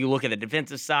watch. You look at the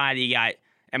defensive side. You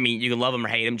can love him or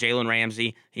hate him. Jalen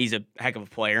Ramsey, he's a heck of a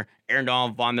player. Aaron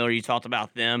Donald, Von Miller, you talked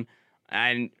about them,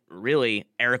 and really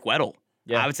Eric Weddle.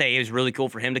 Yeah. I would say it was really cool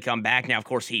for him to come back. Now, of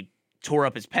course, he tore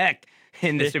up his pec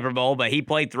in the Super Bowl, but he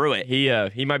played through it.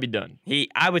 He might be done.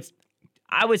 I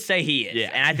would say he is,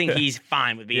 Yeah. and I think he's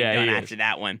fine with being done after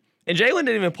that one. And Jalen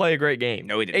didn't even play a great game.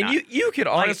 No, he did not. And you could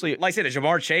honestly, like I said, a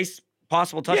Jamar Chase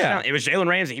possible touchdown. Yeah. It was Jalen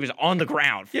Ramsey. He was on the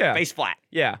ground, face flat.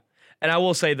 Yeah. And I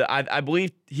will say that I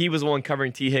believe he was the one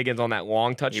covering T. Higgins on that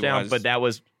long touchdown, but that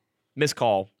was missed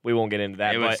call. We won't get into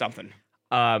that. It was something.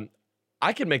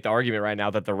 I can make the argument right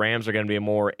now that the Rams are going to be a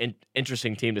more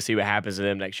interesting team to see what happens to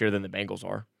them next year than the Bengals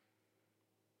are.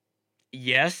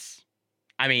 Yes.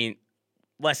 I mean,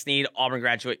 Les Snead, Auburn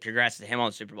graduate, congrats to him on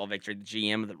the Super Bowl victory, the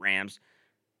GM of the Rams.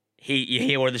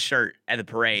 He wore the shirt at the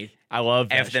parade. I love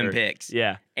that F them shirt. picks.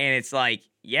 Yeah. And it's like,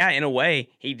 yeah, in a way,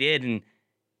 he did, and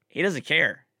he doesn't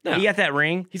care. No. He got that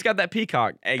ring. He's got that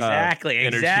peacock. Exactly.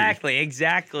 Energy.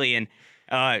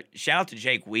 And shout out to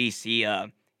Jake Weiss. He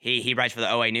writes for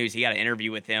the OA News. He got an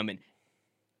interview with him, and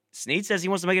Snead says he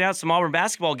wants to make it out to some Auburn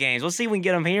basketball games. Let's see if we can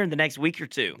get him here in the next week or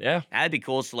two. Yeah. That'd be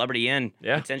cool. Celebrity in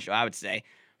potential, I would say.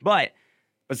 But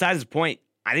besides the point,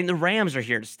 I think the Rams are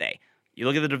here to stay. You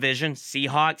look at the division,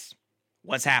 Seahawks,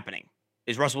 what's happening?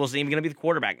 Is Russell Wilson even going to be the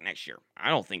quarterback next year? I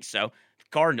don't think so. The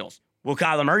Cardinals, will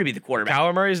Kyler Murray be the quarterback?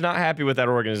 Kyler Murray's not happy with that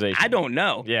organization. I don't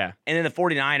know. Yeah. And then the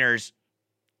 49ers,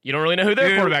 you don't really know who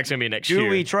their quarterback's going to be next year. Do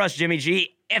we trust Jimmy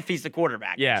G if he's the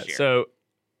quarterback next year? So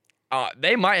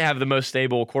they might have the most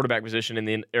stable quarterback position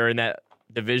in that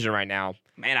division right now.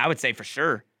 Man, I would say for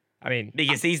sure. I mean,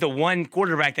 because he's the one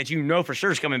quarterback that you know for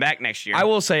sure is coming back next year. I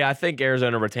will say I think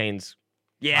Arizona retains.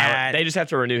 Yeah. They just have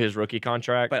to renew his rookie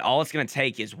contract. But all it's going to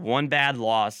take is one bad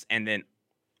loss, and then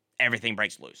everything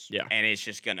breaks loose. Yeah. And it's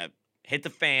just going to hit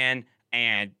the fan,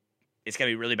 and it's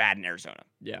going to be really bad in Arizona.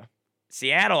 Yeah.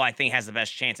 Seattle, I think, has the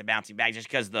best chance of bouncing back just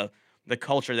because the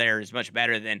culture there is much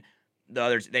better than the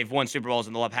others. They've won Super Bowls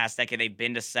in the past decade. They've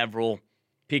been to several.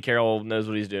 Pete Carroll knows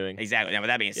what he's doing. Exactly. Now, with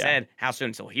that being said, how soon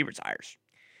until he retires?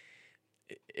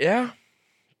 Yeah.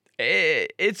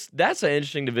 That's an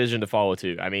interesting division to follow,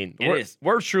 too. I mean,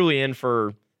 we're truly in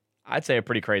for, I'd say, a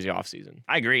pretty crazy offseason.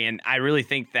 I agree, and I really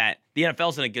think that the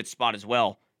NFL's in a good spot as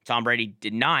well. Tom Brady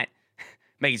did not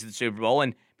make it to the Super Bowl,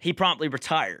 and he promptly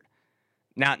retired.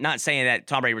 Now, not saying that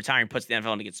Tom Brady retiring puts the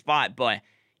NFL in a good spot, but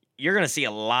you're going to see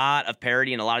a lot of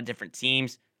parity in a lot of different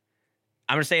teams.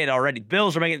 I'm going to say it already.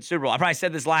 Bills are making the Super Bowl. I probably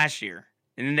said this last year.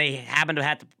 And then they happen to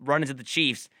have to run into the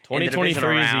Chiefs.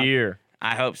 2023 is the year.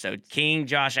 I hope so. King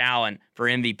Josh Allen for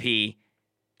MVP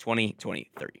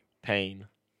 2023. Pain.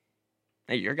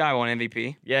 Hey, your guy won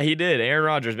MVP. Yeah, he did. Aaron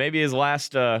Rodgers. Maybe his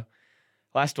last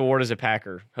award as a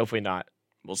Packer. Hopefully not.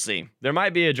 We'll see. There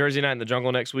might be a Jersey night in the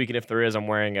jungle next week, and if there is, I'm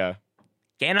wearing a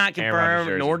cannot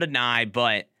confirm nor deny,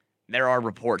 but there are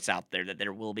reports out there that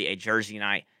there will be a Jersey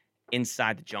night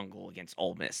inside the jungle against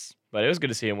Ole Miss. But it was good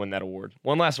to see him win that award.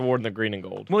 One last award in the green and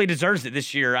gold. Well, he deserves it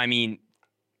this year. I mean,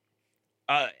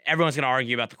 everyone's going to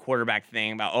argue about the quarterback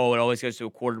thing, about, it always goes to a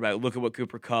quarterback. Look at what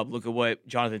Cooper Kupp, look at what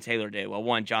Jonathan Taylor did.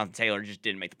 Well, Jonathan Taylor just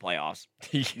didn't make the playoffs.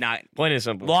 Not plain and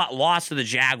simple. Lost to the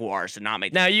Jaguars to not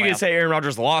make the playoffs. Now, you can say Aaron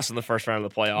Rodgers lost in the first round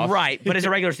of the playoffs. Right, but it's a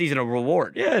regular season of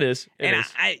reward. Yeah, it is.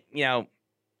 I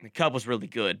the Kupp was really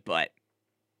good, but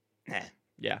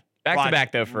yeah.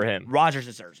 Back-to-back, though, for him. Rodgers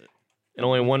deserves it. And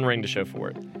only one ring to show for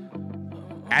it.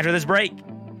 After this break,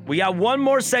 we got one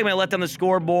more segment left on the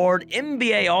scoreboard.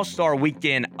 NBA All-Star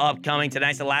Weekend upcoming.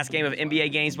 Tonight's the last game of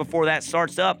NBA games before that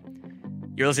starts up.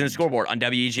 You're listening to Scoreboard on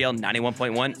WEGL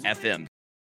 91.1 FM.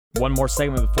 One more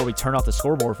segment before we turn off the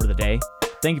scoreboard for the day.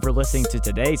 Thank you for listening to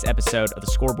today's episode of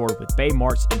the Scoreboard with Bay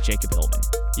Marks and Jacob Hillman.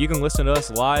 You can listen to us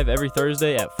live every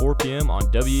Thursday at 4 p.m. on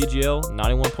WEGL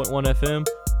 91.1 FM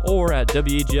or at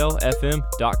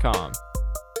WEGLFM.com.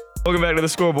 Welcome back to the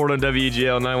Scoreboard on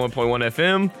WEGL 91.1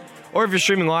 FM, or if you're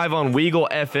streaming live on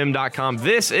WeagleFM.com.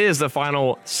 This is the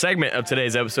final segment of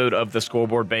today's episode of the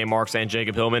Scoreboard. Bay Marks and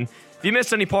Jacob Hillman. If you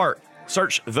missed any part,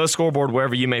 search the Scoreboard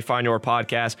wherever you may find your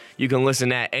podcast. You can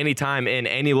listen at any time in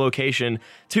any location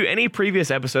to any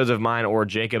previous episodes of mine or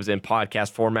Jacob's in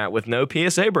podcast format with no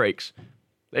PSA breaks.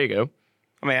 There you go.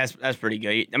 I mean, that's pretty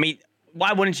good. I mean,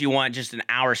 why wouldn't you want just an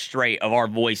hour straight of our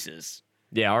voices?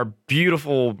 Yeah, our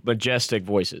beautiful, majestic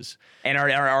voices. And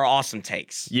our awesome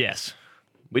takes. Yes,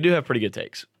 we do have pretty good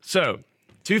takes. So,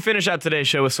 to finish out today's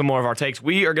show with some more of our takes,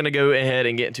 we are going to go ahead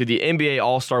and get into the NBA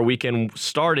All-Star Weekend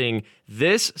starting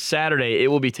this Saturday. It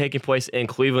will be taking place in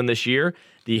Cleveland this year,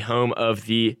 the home of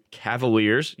the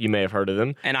Cavaliers. You may have heard of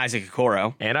them. And Isaac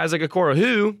Okoro.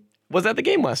 Who was at the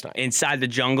game last night. Inside the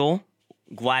jungle.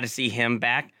 Glad to see him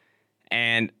back.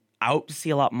 And I hope to see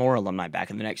a lot more alumni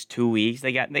back in the next 2 weeks.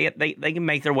 They can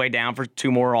make their way down for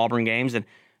 2 more Auburn games, and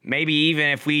maybe even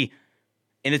if we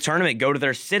in the tournament go to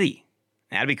their city,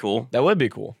 that'd be cool. That would be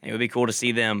cool. It would be cool to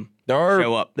see them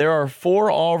show up. There are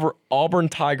 4 Auburn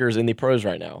Tigers in the pros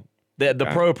right now. The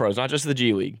pro pros, not just the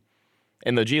G League.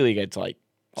 In the G League, it's like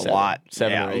a lot,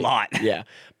 7 or 8. A lot. Yeah,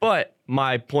 but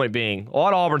my point being, a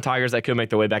lot of Auburn Tigers that could make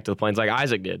their way back to the Plains, like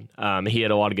Isaac did. He had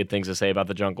a lot of good things to say about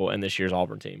the jungle and this year's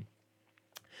Auburn team.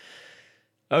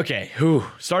 Okay,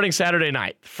 starting Saturday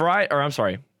night. Let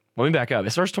me back up.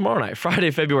 It starts tomorrow night,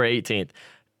 Friday, February 18th.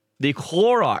 The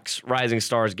Clorox Rising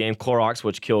Stars game, Clorox,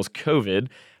 which kills COVID.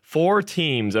 4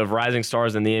 teams of Rising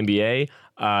Stars in the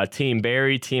NBA, Team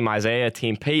Barry, Team Isaiah,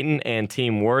 Team Peyton, and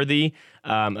Team Worthy.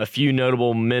 A few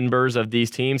notable members of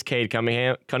these teams, Cade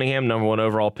Cunningham, number 1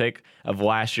 overall pick of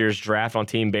last year's draft on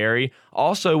Team Barry.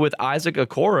 Also with Isaac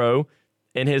Okoro,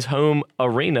 in his home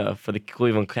arena for the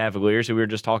Cleveland Cavaliers, who we were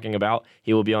just talking about.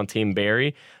 He will be on Team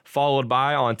Barry. Followed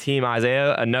by on Team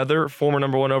Isaiah, another former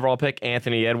number 1 overall pick,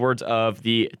 Anthony Edwards of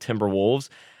the Timberwolves.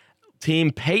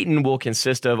 Team Peyton will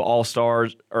consist of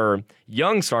all-stars, or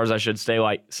young stars, I should say,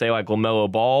 like LaMelo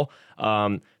Ball,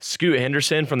 Scoot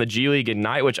Henderson from the G League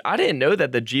Ignite, which I didn't know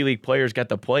that the G League players got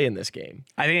to play in this game.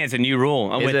 I think it's a new rule.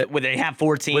 Would they have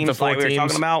 4 teams with the 4 like teams, we were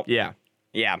talking about?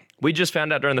 Yeah. We just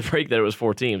found out during the break that it was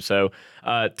 4 teams. So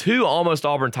 2 almost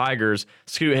Auburn Tigers,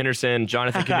 Scoot Henderson,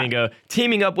 Jonathan Kuminga,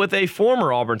 teaming up with a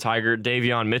former Auburn Tiger,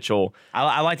 Davion Mitchell.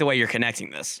 I like the way you're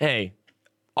connecting this. Hey,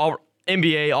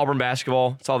 NBA, Auburn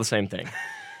basketball, it's all the same thing.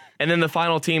 And then the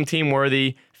final team, Team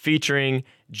Worthy, featuring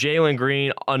Jalen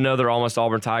Green, another almost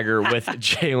Auburn Tiger, with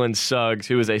Jalen Suggs,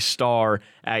 who was a star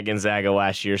at Gonzaga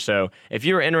last year. So if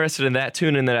you're interested in that,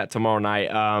 tune into that tomorrow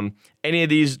night. Any of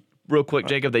these, real quick,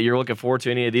 Jacob, that you're looking forward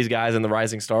to, any of these guys in the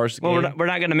Rising Stars game? Well, we're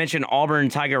not going to mention Auburn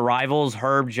Tiger rivals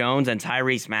Herb Jones and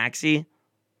Tyrese Maxey.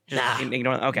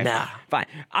 Okay, fine.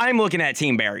 I'm looking at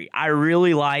Team Barry. I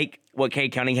really like what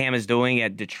Cade Cunningham is doing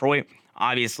at Detroit.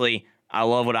 Obviously, I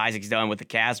love what Isaac's done with the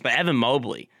Cavs, but Evan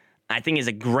Mobley, I think, is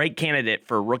a great candidate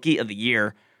for Rookie of the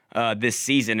Year this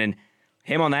season. And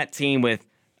him on that team with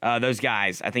those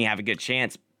guys, I think, have a good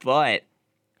chance. But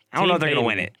I don't know if they're going to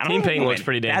win it. Team Payne looks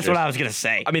pretty dangerous. That's what I was going to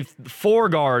say. I mean, 4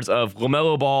 guards of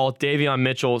LaMelo Ball, Davion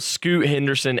Mitchell, Scoot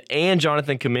Henderson, and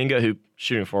Jonathan Kuminga, who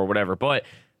shooting for whatever. But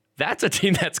that's a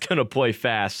team that's going to play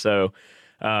fast. So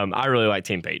I really like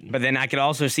Team Peyton. But then I could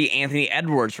also see Anthony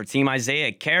Edwards for Team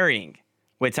Isaiah carrying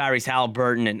with Tyrese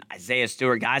Halliburton and Isaiah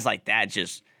Stewart, guys like that.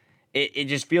 It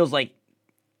just feels like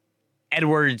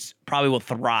Edwards probably will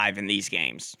thrive in these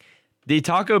games. The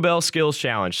Taco Bell Skills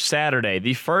Challenge, Saturday,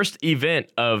 the first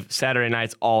event of Saturday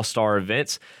night's All-Star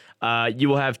events. You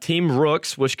will have Team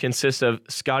Rooks, which consists of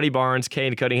Scotty Barnes,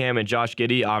 Kane Cunningham, and Josh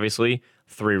Giddey, obviously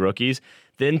 3 rookies.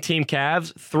 Then Team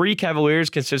Cavs, 3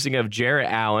 Cavaliers consisting of Jarrett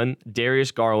Allen,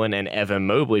 Darius Garland, and Evan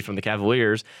Mobley from the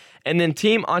Cavaliers. And then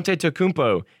Team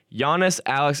Antetokounmpo, Giannis,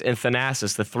 Alex, and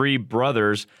Thanasis, the 3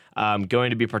 brothers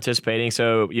going to be participating.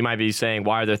 So you might be saying,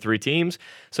 why are there 3 teams?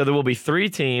 So there will be 3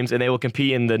 teams, and they will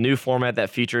compete in the new format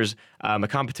that features a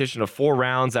competition of 4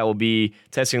 rounds that will be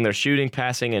testing their shooting,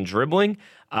 passing, and dribbling.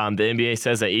 The NBA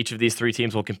says that each of these 3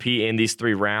 teams will compete in these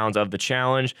 3 rounds of the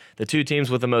challenge. The 2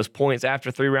 teams with the most points after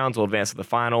 3 rounds will advance to the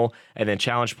final, and then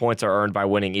challenge points are earned by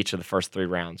winning each of the first 3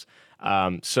 rounds.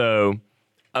 So,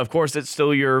 of course, it's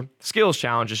still your skills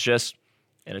challenge. It's just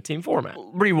in a team format.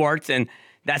 Reworked, and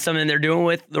that's something they're doing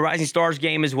with the Rising Stars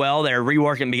game as well. They're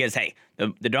reworking because, hey,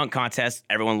 the dunk contest,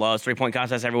 everyone loves. 3-point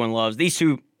contest, everyone loves. These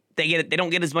 2, they don't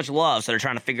get as much love, so they're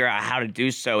trying to figure out how to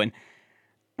do so, and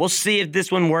we'll see if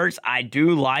this one works. I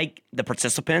do like the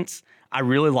participants. I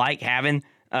really like having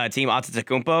Team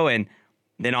Antetokounmpo, and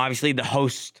then obviously the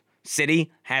host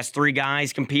city has 3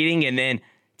 guys competing, and then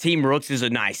Team Rooks is a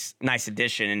nice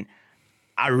addition. And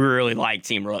I really like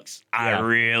Team Rooks. I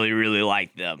really, really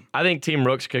like them. I think Team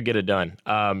Rooks could get it done.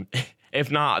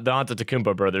 If not, the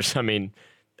Antetokounmpo brothers. I mean,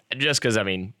 just because,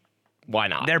 why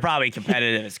not? They're probably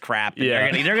competitive as crap.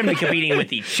 Yeah. They're gonna be competing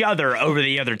with each other over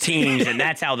the other teams, and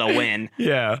that's how they'll win.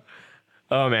 Yeah.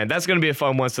 Oh, man, that's going to be a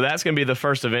fun one. So that's going to be the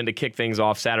first event to kick things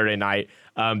off Saturday night.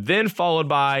 Then followed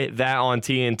by that on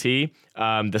TNT,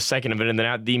 the second event, and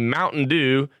then the Mountain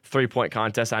Dew 3-point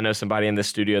contest. I know somebody in this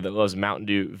studio that loves Mountain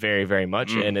Dew very, very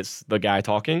much, and it's the guy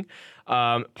talking.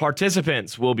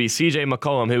 Participants will be CJ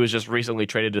McCollum, who was just recently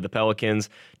traded to the Pelicans,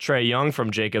 Trae Young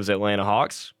from Jacobs Atlanta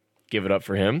Hawks. Give it up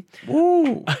for him.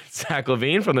 Woo. Zach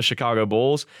LaVine from the Chicago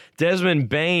Bulls, Desmond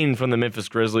Bane from the Memphis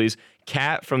Grizzlies,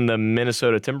 Cat from the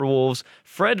Minnesota Timberwolves,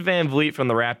 Fred VanVleet from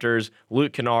the Raptors,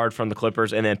 Luke Kennard from the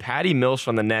Clippers, and then Patty Mills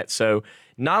from the Nets. So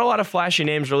not a lot of flashy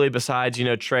names really besides,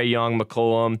 Trae Young,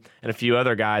 McCollum, and a few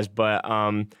other guys. But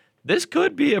this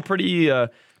could be a pretty,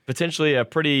 potentially a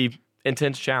pretty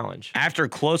intense challenge. After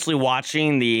closely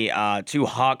watching the 2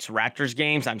 Hawks-Raptors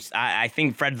games, I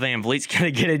think Fred VanVleet's going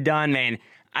to get it done, man.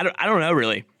 I don't know,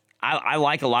 really. I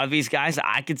like a lot of these guys.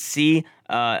 I could see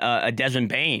a Desmond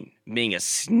Bane being a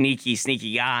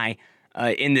sneaky guy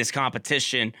in this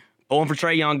competition. Pulling for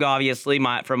Trae Young, obviously,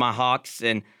 for my Hawks.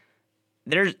 And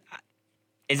is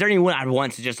there anyone I'd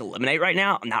want to just eliminate right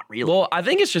now? Not really. Well, I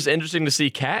think it's just interesting to see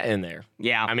Cat in there.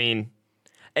 Yeah.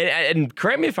 And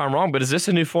correct me if I'm wrong, but is this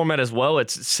a new format as well?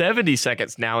 It's 70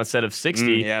 seconds now instead of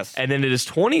 60. Yes. And then it is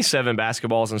 27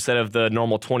 basketballs instead of the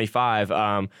normal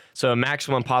 25. So a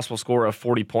maximum possible score of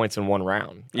 40 points in one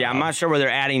round. Yeah, I'm not sure where they're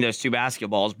adding those 2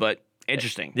 basketballs, but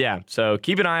interesting. Yeah, so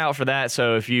keep an eye out for that.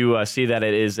 So if you see that,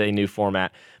 it is a new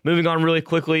format. Moving on really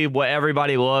quickly, what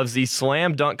everybody loves, the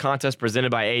Slam Dunk Contest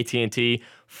presented by AT&T.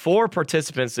 4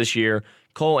 participants this year.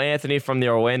 Cole Anthony from the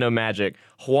Orlando Magic,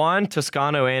 Juan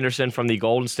Toscano Anderson from the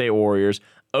Golden State Warriors,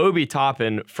 Obi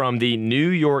Toppin from the New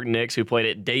York Knicks, who played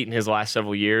at Dayton his last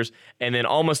several years, and then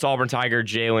almost Auburn Tiger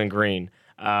Jalen Green.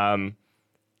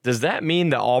 Does that mean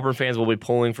that Auburn fans will be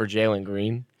pulling for Jalen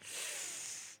Green?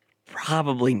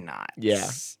 Probably not. Yeah.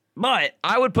 But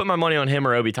I would put my money on him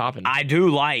or Obi Toppin. I do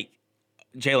like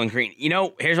Jalen Green.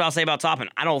 Here's what I'll say about Toppin.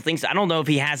 I don't think so. I don't know if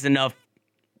he has enough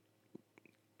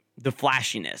the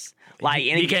flashiness.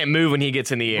 He can't move when he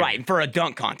gets in the air. Right, for a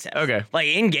dunk contest. Okay.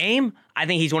 In game, I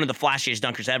think he's one of the flashiest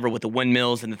dunkers ever with the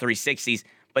windmills and the 360s,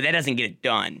 but that doesn't get it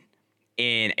done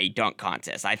in a dunk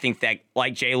contest. I think that,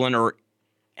 like Jalen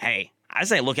I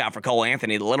say look out for Cole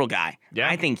Anthony, the little guy. Yeah.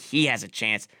 I think he has a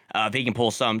chance if he can pull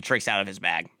some tricks out of his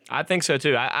bag. I think so,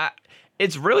 too.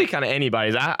 It's really kind of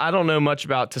anybody's. I don't know much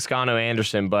about Toscano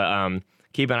Anderson, but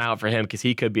keep an eye out for him because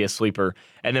he could be a sleeper.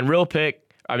 And then real quick,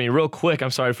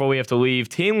 before we have to leave,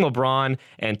 Team LeBron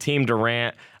and Team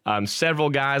Durant. Several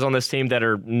guys on this team that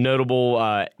are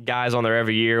notable guys on there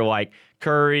every year, like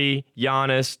Curry,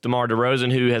 Giannis, DeMar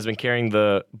DeRozan, who has been carrying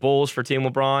the Bulls for Team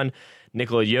LeBron,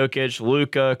 Nikola Jokic,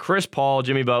 Luka, Chris Paul,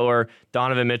 Jimmy Butler,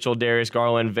 Donovan Mitchell, Darius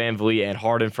Garland, VanVleet, and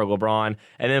Harden for LeBron.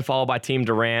 And then followed by Team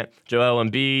Durant, Joel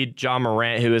Embiid, John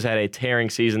Morant, who has had a tearing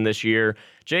season this year,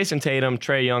 Jason Tatum,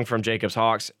 Trae Young from Jacobs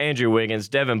Hawks, Andrew Wiggins,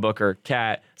 Devin Booker,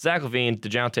 Cat, Zach LaVine,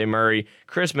 DeJounte Murray,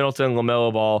 Chris Middleton,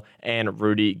 LaMelo Ball, and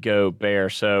Rudy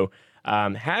Gobert. So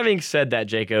having said that,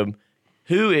 Jacob,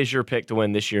 Who is your pick to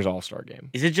win this year's All-Star game?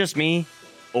 Is it just me,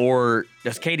 or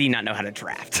does KD not know how to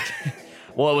draft?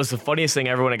 Well, it was the funniest thing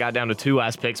ever when it got down to 2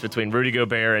 last picks between Rudy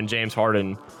Gobert and James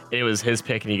Harden. It was his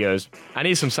pick, and he goes, I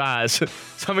need some size, so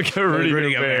I'm going to go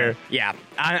Rudy Gobert. Yeah,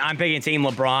 I'm picking Team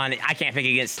LeBron. I can't pick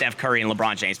against Steph Curry and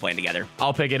LeBron James playing together.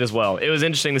 I'll pick it as well. It was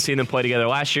interesting to see them play together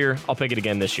last year. I'll pick it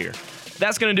again this year.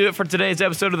 That's going to do it for today's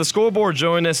episode of The Scoreboard.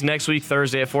 Join us next week,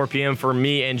 Thursday at 4 p.m. for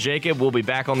me and Jacob. We'll be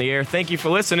back on the air. Thank you for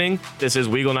listening. This is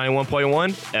Weagle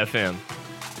 91.1 FM.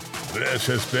 This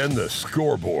has been The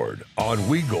Scoreboard on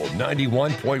Weagle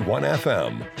 91.1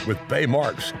 FM with Bay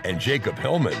Marks and Jacob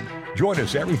Hillman. Join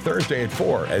us every Thursday at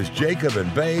 4 as Jacob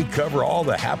and Bay cover all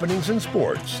the happenings in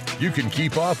sports. You can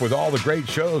keep up with all the great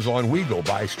shows on Weagle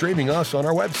by streaming us on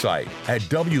our website at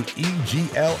weglfm.com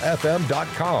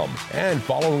and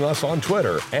following us on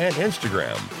Twitter and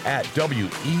Instagram at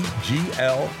WEGL_AU.